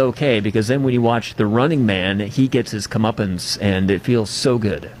was okay, because then when you watch The Running Man, he gets his comeuppance, and it feels so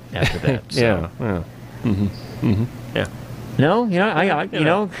good after that. So. Yeah. Yeah. No, I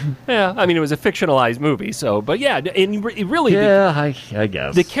Yeah, I mean, it was a fictionalized movie, so, but yeah, and it really... I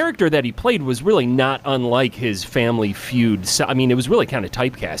guess. The character that he played was really not unlike his Family Feud. I mean, it was really kind of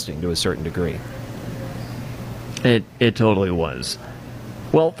typecasting to a certain degree. It totally was.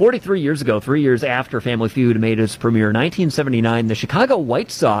 Well, 43 years ago, 3 years after Family Feud made its premiere, 1979, the Chicago White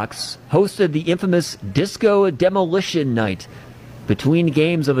Sox hosted the infamous Disco Demolition Night. Between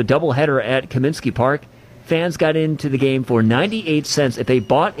games of a doubleheader at Kaminsky Park, fans got into the game for 98 cents if they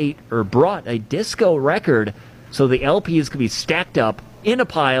brought a disco record, so the LPs could be stacked up in a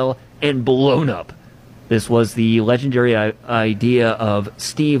pile and blown up. This was the legendary idea of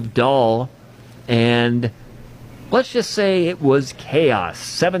Steve Dahl, and let's just say it was chaos.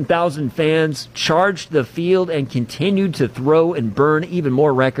 7,000 fans charged the field and continued to throw and burn even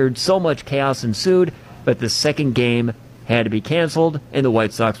more records. So much chaos ensued, but the second game had to be canceled, and the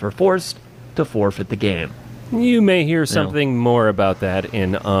White Sox were forced to forfeit the game. You may hear something more about that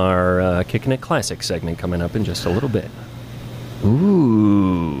in our Kickin' It Classic segment coming up in just a little bit.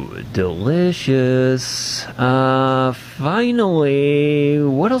 Ooh, delicious. Finally,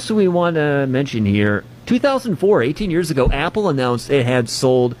 what else do we want to mention here? 2004, 18 years ago, Apple announced it had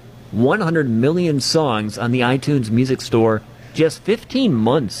sold 100 million songs on the iTunes Music Store just 15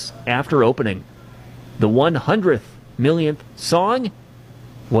 months after opening. The 100th millionth song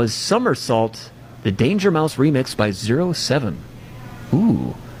was Somersault, the Danger Mouse remix by 07.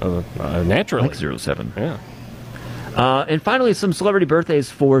 Ooh. Naturally. Like 07. Yeah. And finally, some celebrity birthdays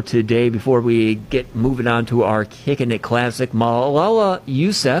for today before we get moving on to our Kickin' It Classic. Malala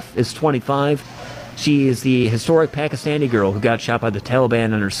Yousaf is 25. She is the historic Pakistani girl who got shot by the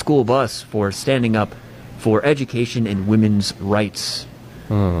Taliban on her school bus for standing up for education and women's rights.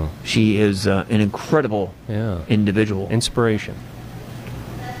 She is an incredible individual. Inspiration.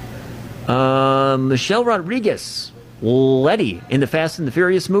 Michelle Rodriguez, Letty in the Fast and the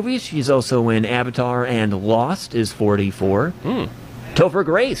Furious movies. She's also in Avatar and Lost, is 44. Topher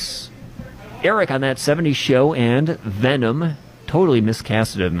Grace, Eric on that 70s show and Venom. Totally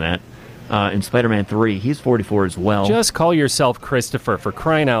miscasted in that. In Spider-Man 3, he's 44 as well. Just call yourself Christopher, for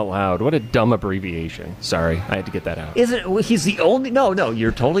crying out loud. What a dumb abbreviation. Sorry, I had to get that out. Isn't he's the only? No,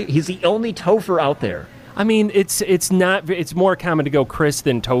 you're totally. He's the only Topher out there. I mean, it's more common to go Chris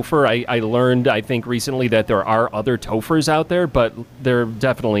than Topher. I learned, I think, recently that there are other Tophers out there, but they're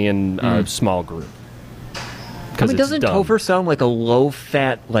definitely in a small group. I mean, doesn't Topher sound like a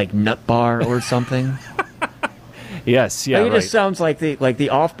low-fat, like, nut bar or something? Yes, yeah, I mean, right. It just sounds like the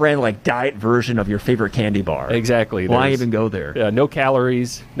off-brand, like, diet version of your favorite candy bar. Exactly. Why even go there? No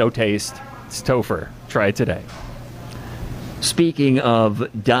calories, no taste. It's Topher. Try it today. Speaking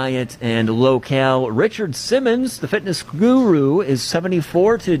of diet and low-cal, Richard Simmons, the fitness guru, is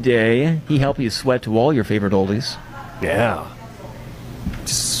 74 today. He helped you sweat to all your favorite oldies. Yeah.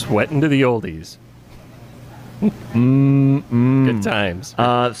 Just sweating to the oldies. Good times.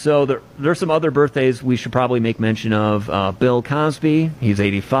 So there's some other birthdays we should probably make mention of. Bill Cosby, he's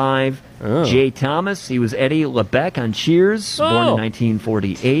 85. Jay Thomas, he was Eddie LeBeck on Cheers, born in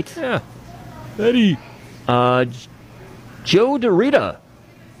 1948. Yeah. Eddie. Joe DeRita,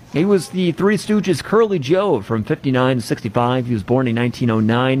 he was the Three Stooges' Curly Joe from 59 to 65. He was born in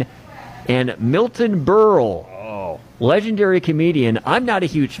 1909. And Milton Berle, legendary comedian. I'm not a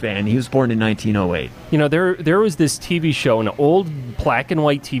huge fan. He was born in 1908. You know, there was this TV show, an old black and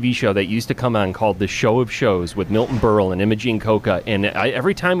white TV show that used to come on called The Show of Shows with Milton Berle and Imogene Coca. And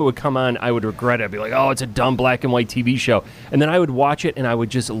every time it would come on, I would regret it. I'd be like, oh, it's a dumb black and white TV show. And then I would watch it and I would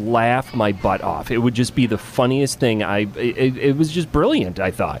just laugh my butt off. It would just be the funniest thing. It was just brilliant,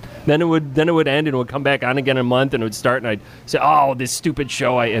 I thought. Then it would end and it would come back on again in a month and it would start and I'd say, oh, this stupid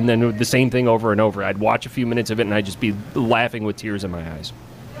show. And then the same thing over and over. I'd watch a few minutes of it and I'd just be laughing with tears in my eyes.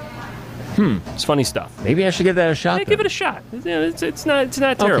 It's funny stuff. Maybe I should give that a shot. Yeah, give it a shot. It's not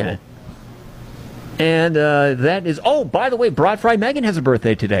terrible. Okay. And that is... Oh, by the way, Brat Fry Megan has a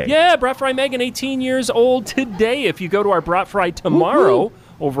birthday today. Yeah, Brat Fry Megan, 18 years old today. If you go to our Brat Fry tomorrow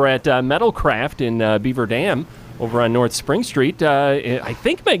over at Metalcraft in Beaver Dam over on North Spring Street, I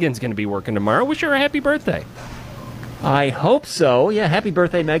think Megan's going to be working tomorrow. Wish her a happy birthday. I hope so. Yeah, happy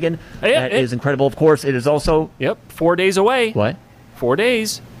birthday, Megan. That is incredible. Of course, it is also... 4 days away. What? 4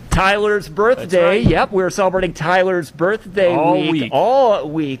 days. Tyler's birthday. Right. Yep, we're celebrating Tyler's birthday all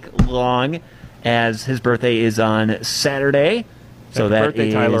week long, as his birthday is on Saturday. So Happy that birthday,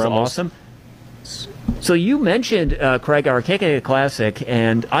 is Tyler, awesome. So you mentioned, Craig, our Kickin' It Classic,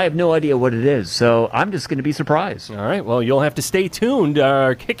 and I have no idea what it is, so I'm just going to be surprised. All right, well, you'll have to stay tuned.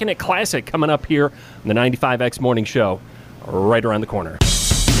 Our Kickin' It Classic coming up here on the 95X Morning Show, right around the corner.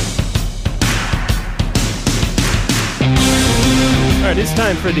 All right, it's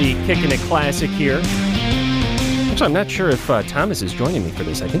time for the Kickin' It Classic here. Actually, I'm not sure if Thomas is joining me for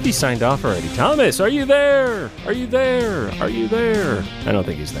this. I think he signed off already. Thomas, are you there? Are you there? Are you there? I don't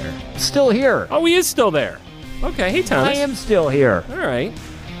think he's there. Still here. Oh, he is still there. Okay, hey, Thomas. I am still here. All right.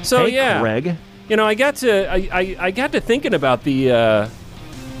 So, hey, Craig. You know, I got to thinking about the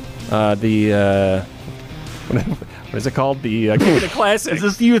what is it called? The Kickin' It Classic. Is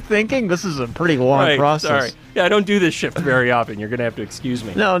this you thinking? This is a pretty long process. Sorry. Yeah, I don't do this shift very often. You're going to have to excuse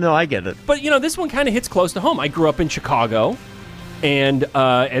me. No, I get it. But, you know, this one kind of hits close to home. I grew up in Chicago, and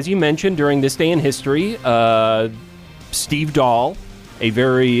as you mentioned, during this day in history, Steve Dahl, a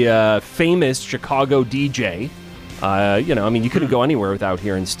very famous Chicago DJ, you know, I mean, you couldn't go anywhere without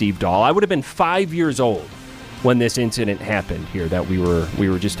hearing Steve Dahl. I would have been 5 years old when this incident happened here that we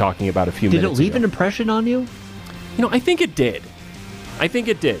were just talking about a few minutes ago. Did it leave an impression on you? I think it did. I think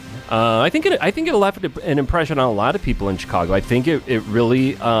it did. I think it left an impression on a lot of people in Chicago. I think it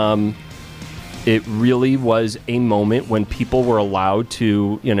really was a moment when people were allowed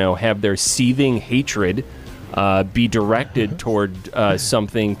to, have their seething hatred be directed toward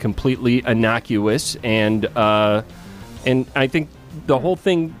something completely innocuous, and I think the whole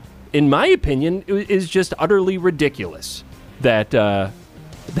thing, in my opinion, is just utterly ridiculous that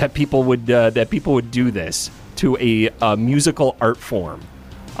people would do this to a musical art form.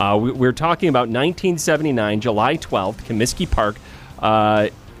 We're talking about 1979, July 12th, Comiskey Park.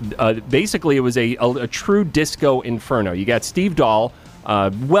 Basically, it was a true disco inferno. You got Steve Dahl,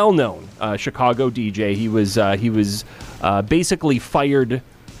 well-known Chicago DJ. He was basically fired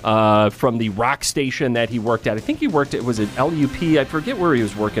from the rock station that he worked at. I think he worked at, was it LUP? I forget where he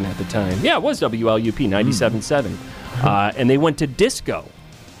was working at the time. Yeah, it was WLUP 97.7. And they went to disco.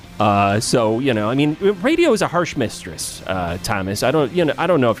 So, radio is a harsh mistress, Thomas. I don't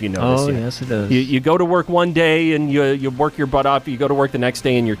know if you know this yet. Yes, it is. You go to work one day and you work your butt off. You go to work the next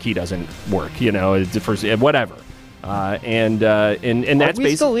day and your key doesn't work. Whatever. And that's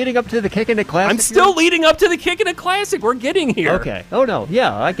basically still leading up to the Kickin' It Classic. I'm still leading up to the Kickin' It Classic. We're getting here. Okay. Oh no.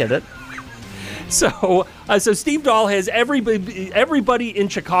 Yeah, I get it. So Steve Dahl has everybody in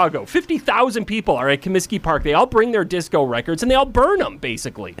Chicago. 50,000 people are at Comiskey Park. They all bring their disco records and they all burn them,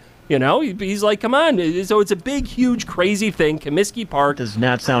 basically. He's like, come on. So it's a big, huge, crazy thing. Comiskey Park does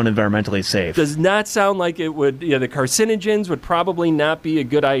not sound environmentally safe. Does not sound like it would. The carcinogens would probably not be a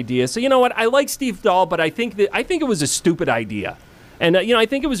good idea. So you know what? I like Steve Dahl, but I think it was a stupid idea. And, I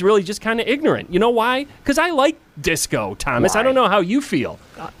think it was really just kind of ignorant. You know why? Because I like disco, Thomas. Why? I don't know how you feel.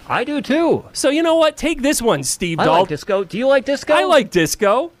 I do, too. So, you know what? Take this one, Steve Dahl. I like disco. Do you like disco? I like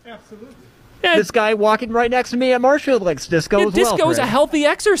disco. Absolutely. Yeah. This guy walking right next to me at Marshfield likes disco as well. Disco is a healthy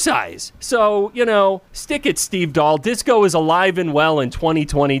exercise. So, stick it, Steve Dahl. Disco is alive and well in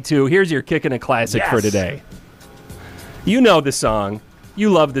 2022. Here's your Kickin' It Classic for today. You know the song. You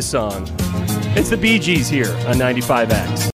love the song. It's the Bee Gees here on 95X.